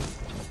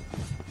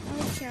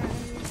 Okay.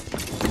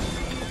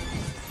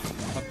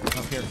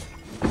 Up here.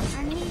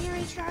 I need to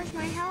recharge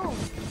my health.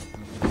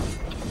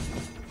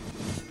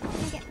 I want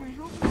to get my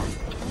health back.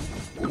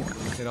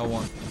 Hit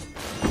L1.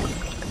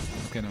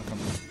 Okay, now come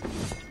on.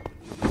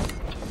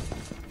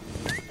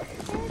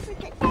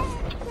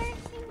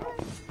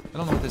 I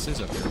don't know what this is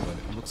up here, but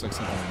it looks like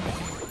something we might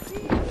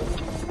need.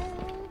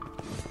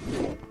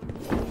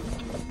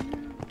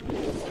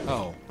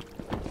 Oh.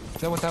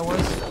 Is that what that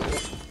was?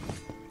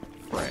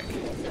 Frank.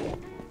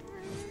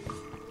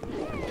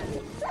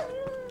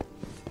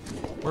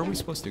 Where are we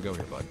supposed to go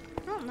here, bud?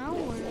 I don't know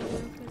where we're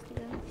supposed to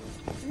go.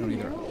 I don't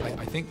either.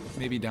 I think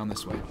maybe down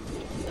this way.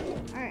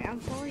 Alright, I'm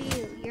for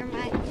you. You're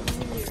my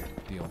leader.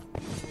 Deal.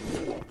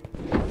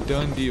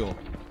 Done deal.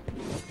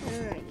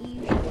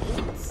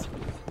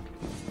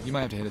 You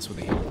might have to hit us with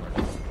a heal card.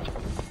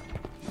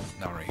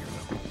 Not right here,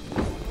 though.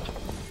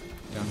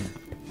 Down here.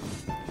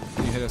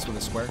 Can you hit us with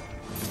a square?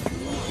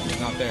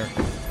 Not there.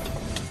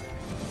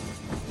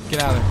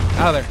 Get out of there.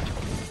 Out of there.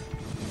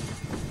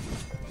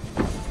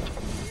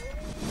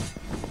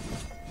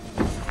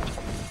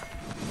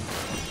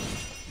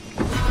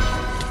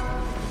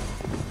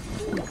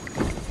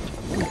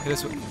 Hit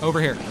us with, over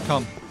here.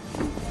 Come.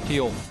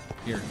 Heal.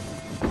 Here.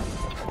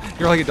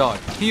 You're like a dog.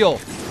 Heal.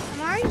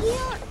 I'm already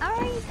healed. I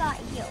already got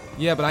healed.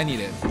 Yeah, but I need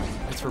it.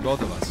 It's for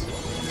both of us.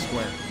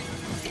 Square.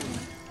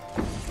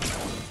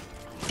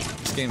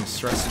 This game is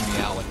stressing me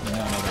out like none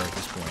other at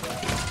this point.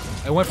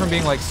 It went from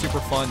being like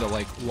super fun to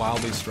like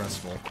wildly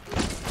stressful.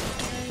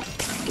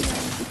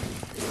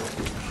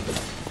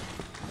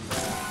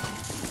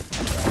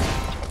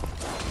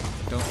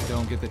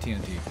 Don't get the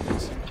TNT,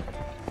 please.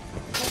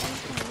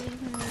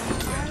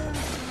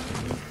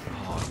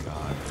 Oh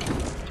god.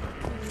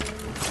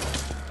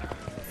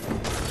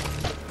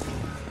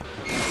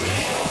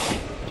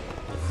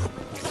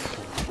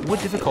 What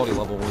difficulty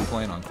level were we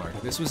playing on, Clark?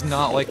 This was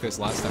not like this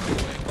last time we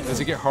played. Does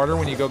it get harder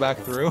when you go back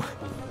through?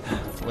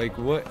 Like,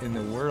 what in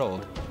the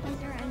world? Is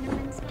there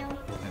Enderman still?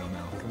 I don't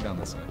know. Come down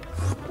this way.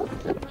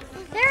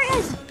 There it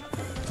is!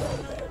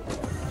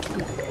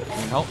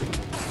 Need help?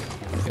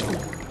 Okay.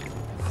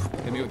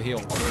 Hit me with the heal.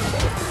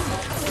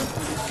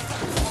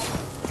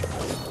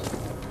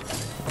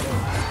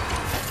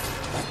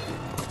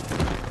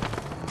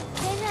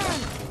 Hit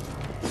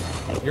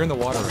him! You're in the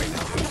water right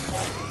now.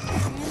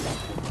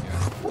 Yeah.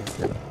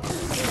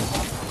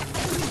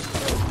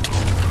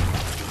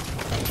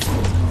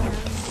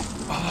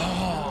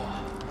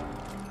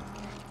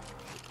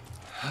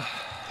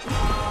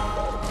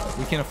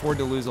 We can't afford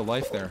to lose a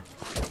life there.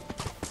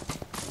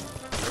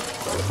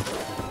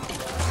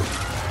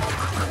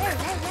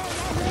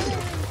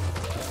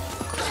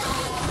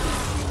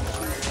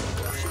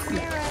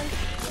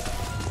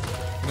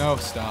 No,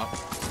 stop.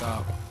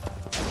 Stop.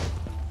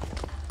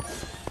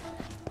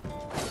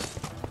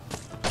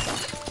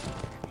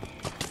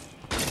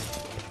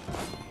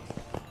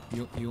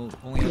 You'll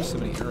only have so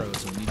many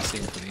arrows, and we need to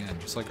save it for the end.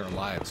 Just like our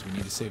lives, we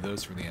need to save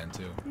those for the end,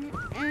 too.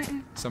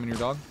 Summon your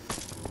dog?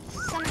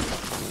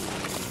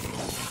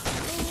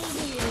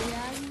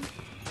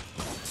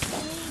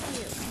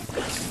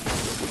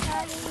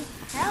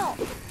 Help!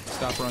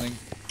 Stop running.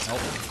 Help.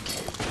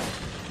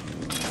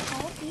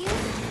 Help you?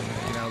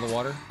 Get out of the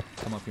water.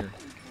 Come up here.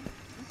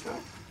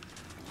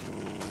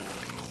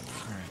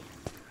 Alright.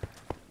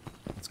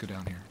 Let's go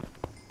down here.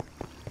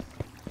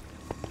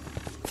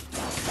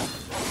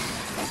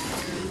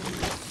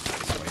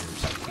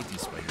 Spiders. I hate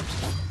these spiders.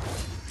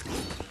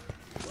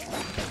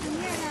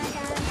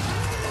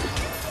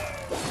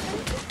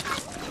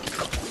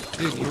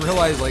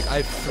 realize, like, I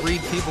have 3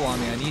 people on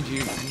me. I need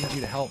you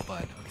to help,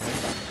 bud. Okay.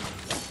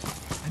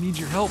 I need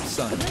your help,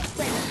 son.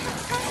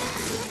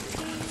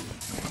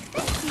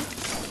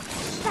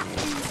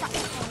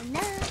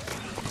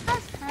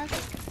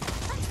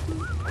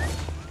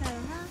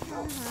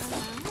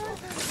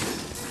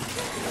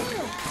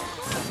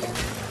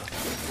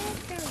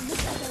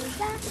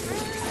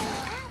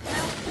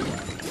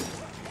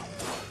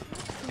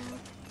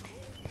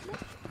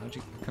 How'd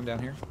you come down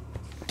here?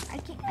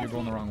 You're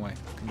going the wrong way.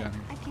 Come down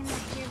here. I came up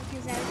here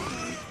because I was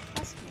playing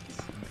Huskies.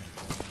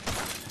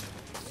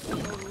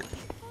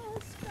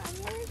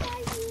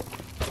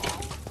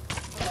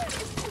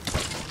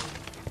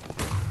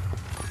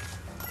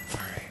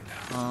 Alright.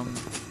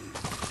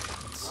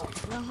 Let's see.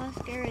 The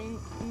Husker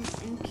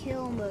in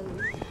kill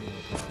mode.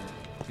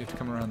 You have to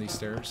come around these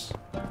stairs.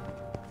 And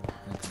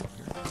come up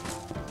here.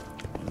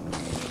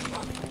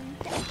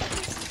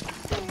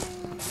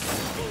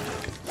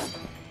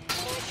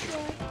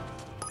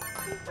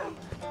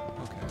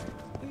 Okay.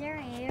 Is there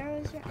any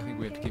arrows? I think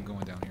we have to keep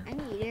going down here. I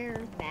need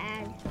arrows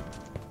bad.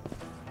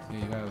 Yeah,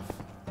 you have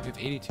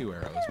 82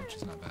 arrows, which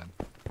is not bad.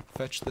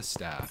 Fetch the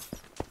staff.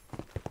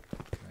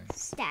 Okay.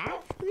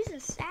 Staff? Who's a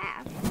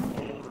staff?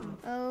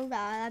 Oh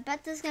god, I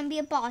bet there's gonna be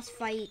a boss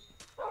fight.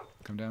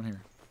 Come down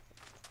here.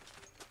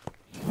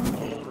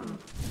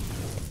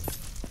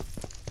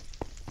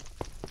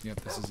 Yep,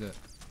 this is it.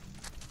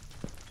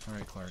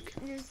 Alright, Clark.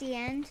 This is the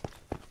end.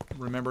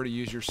 Remember to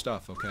use your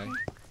stuff, okay?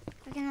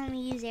 I can only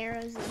use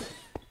arrows, though,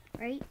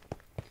 right?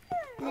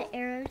 Is it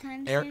arrow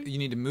time? You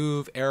need to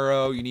move,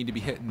 arrow, you need to be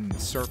hitting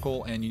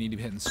circle, and you need to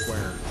be hitting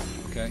square.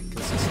 Okay?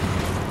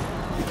 Consistently.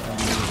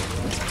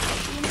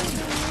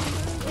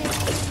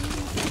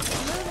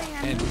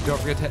 And don't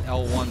forget to hit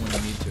L1 when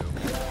you need to.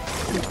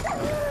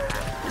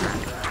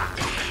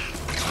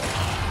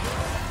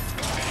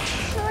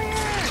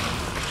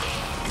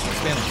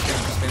 Spam it, spam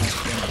it, spam it,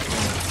 spam it,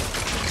 spam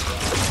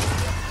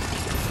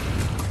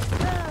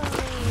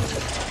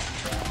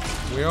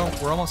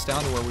it. We're almost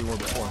down to where we were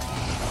before.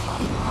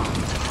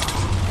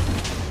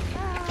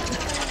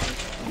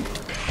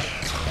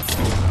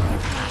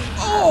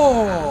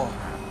 Oh!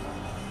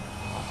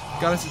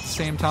 Got us at the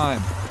same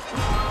time.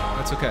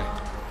 That's okay.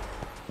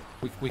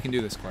 We can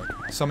do this,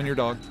 Clark. Summon your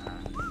dog.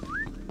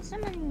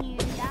 Summon you,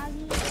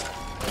 doggy.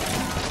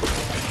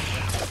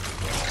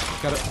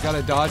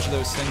 Gotta dodge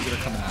those things that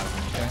are coming out of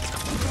him, okay?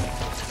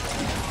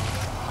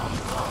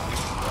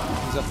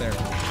 He's up there.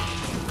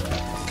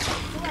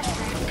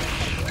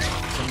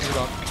 Summon your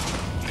dog.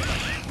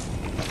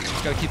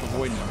 Just gotta keep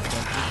avoiding him,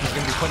 okay? He's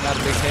gonna be putting out a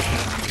big hit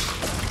now.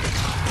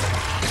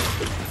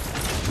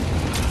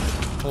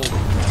 Hold it.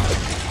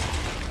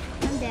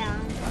 I'm down.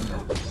 I'm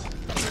dead.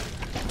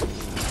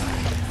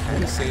 I'm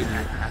gonna save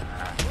you.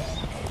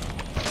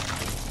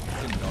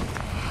 Good dog.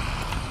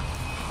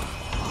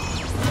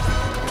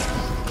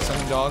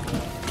 Summon dog.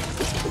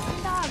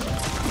 Dog.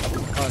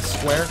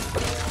 Square.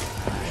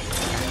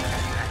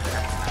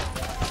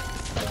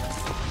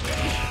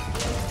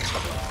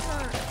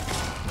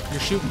 You're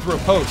shooting through a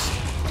post.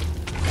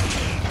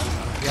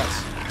 Yes.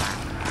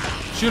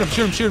 Shoot him,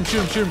 shoot him, shoot him, shoot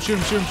him, shoot him, shoot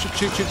him, shoot him, shoot,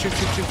 shoot, shoot, shoot,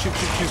 shoot, shoot,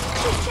 shoot, shoot.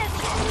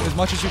 As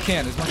much as you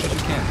can, as much as you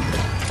can.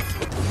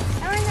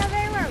 I ran out of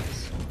arrows.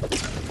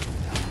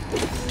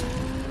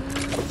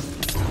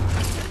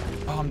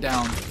 Oh, I'm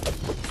down.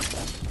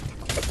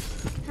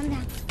 I'm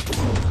down.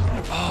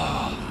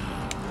 Oh.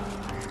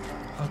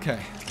 Okay.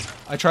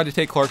 I tried to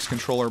take Clark's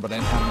controller, but I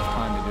didn't have enough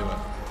time to do it.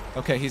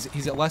 Okay,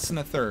 he's at less than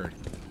a third.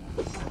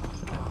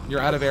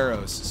 You're out of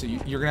arrows, so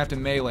you're gonna have to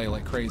melee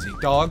like crazy.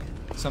 Dog,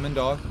 summon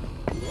dog.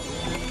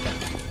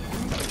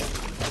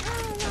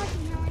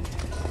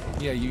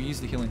 Yeah, you use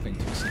the healing thing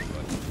too, see,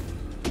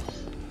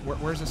 but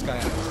where's this guy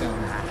at? He's down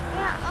here.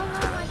 Yeah, oh no,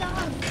 my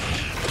dog.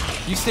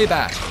 You stay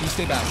back. You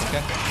stay back,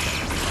 okay?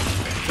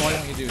 That's all I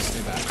want you to do is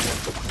stay back.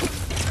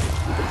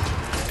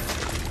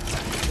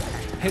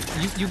 Hit.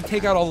 You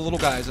take out all the little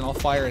guys, and I'll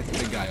fire at the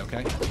big guy,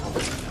 okay?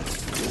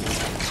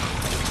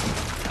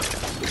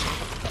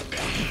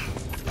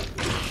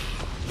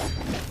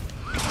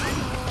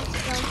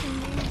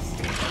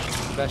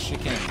 The best you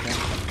can, okay?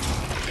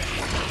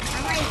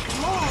 I'm ready for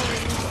more.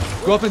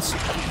 Go up and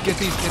get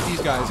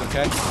these guys,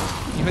 okay?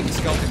 You hit the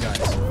skeleton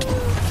guys.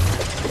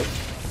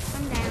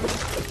 I'm down.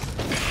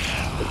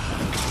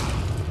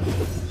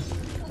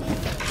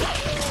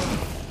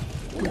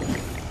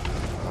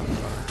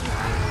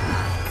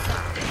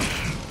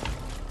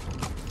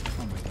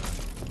 Oh my god.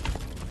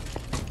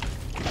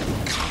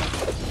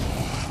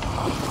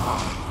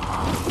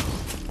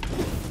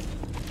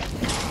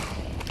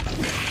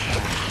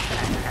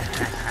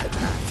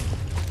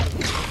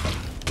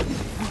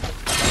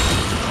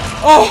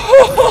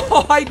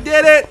 Oh, I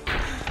did it!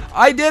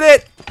 I did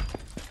it!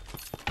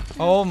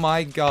 Oh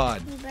my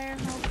god. You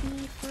better help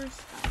me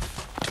first.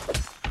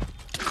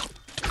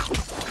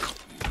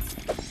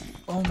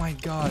 Oh my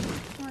god.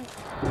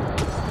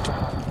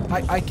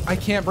 What? I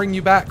can't bring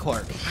you back,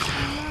 Clark.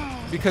 No.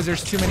 Because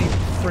there's too many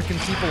freaking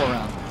people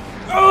around.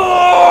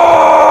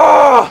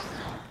 Oh!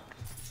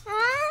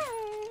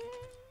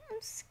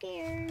 I'm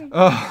scared.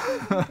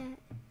 Oh.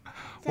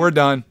 We're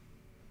done.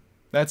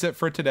 That's it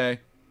for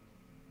today.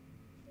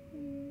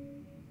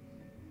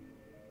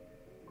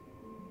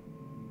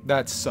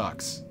 That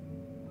sucks.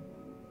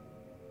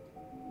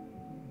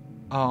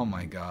 Oh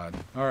my god.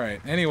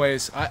 Alright.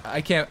 Anyways,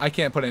 I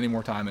can't put any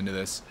more time into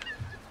this.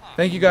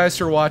 Thank you guys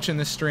for watching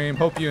this stream.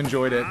 Hope you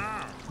enjoyed it.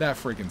 That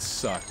freaking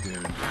sucked,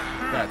 dude.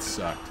 That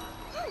sucked.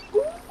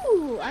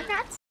 Ooh, I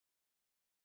got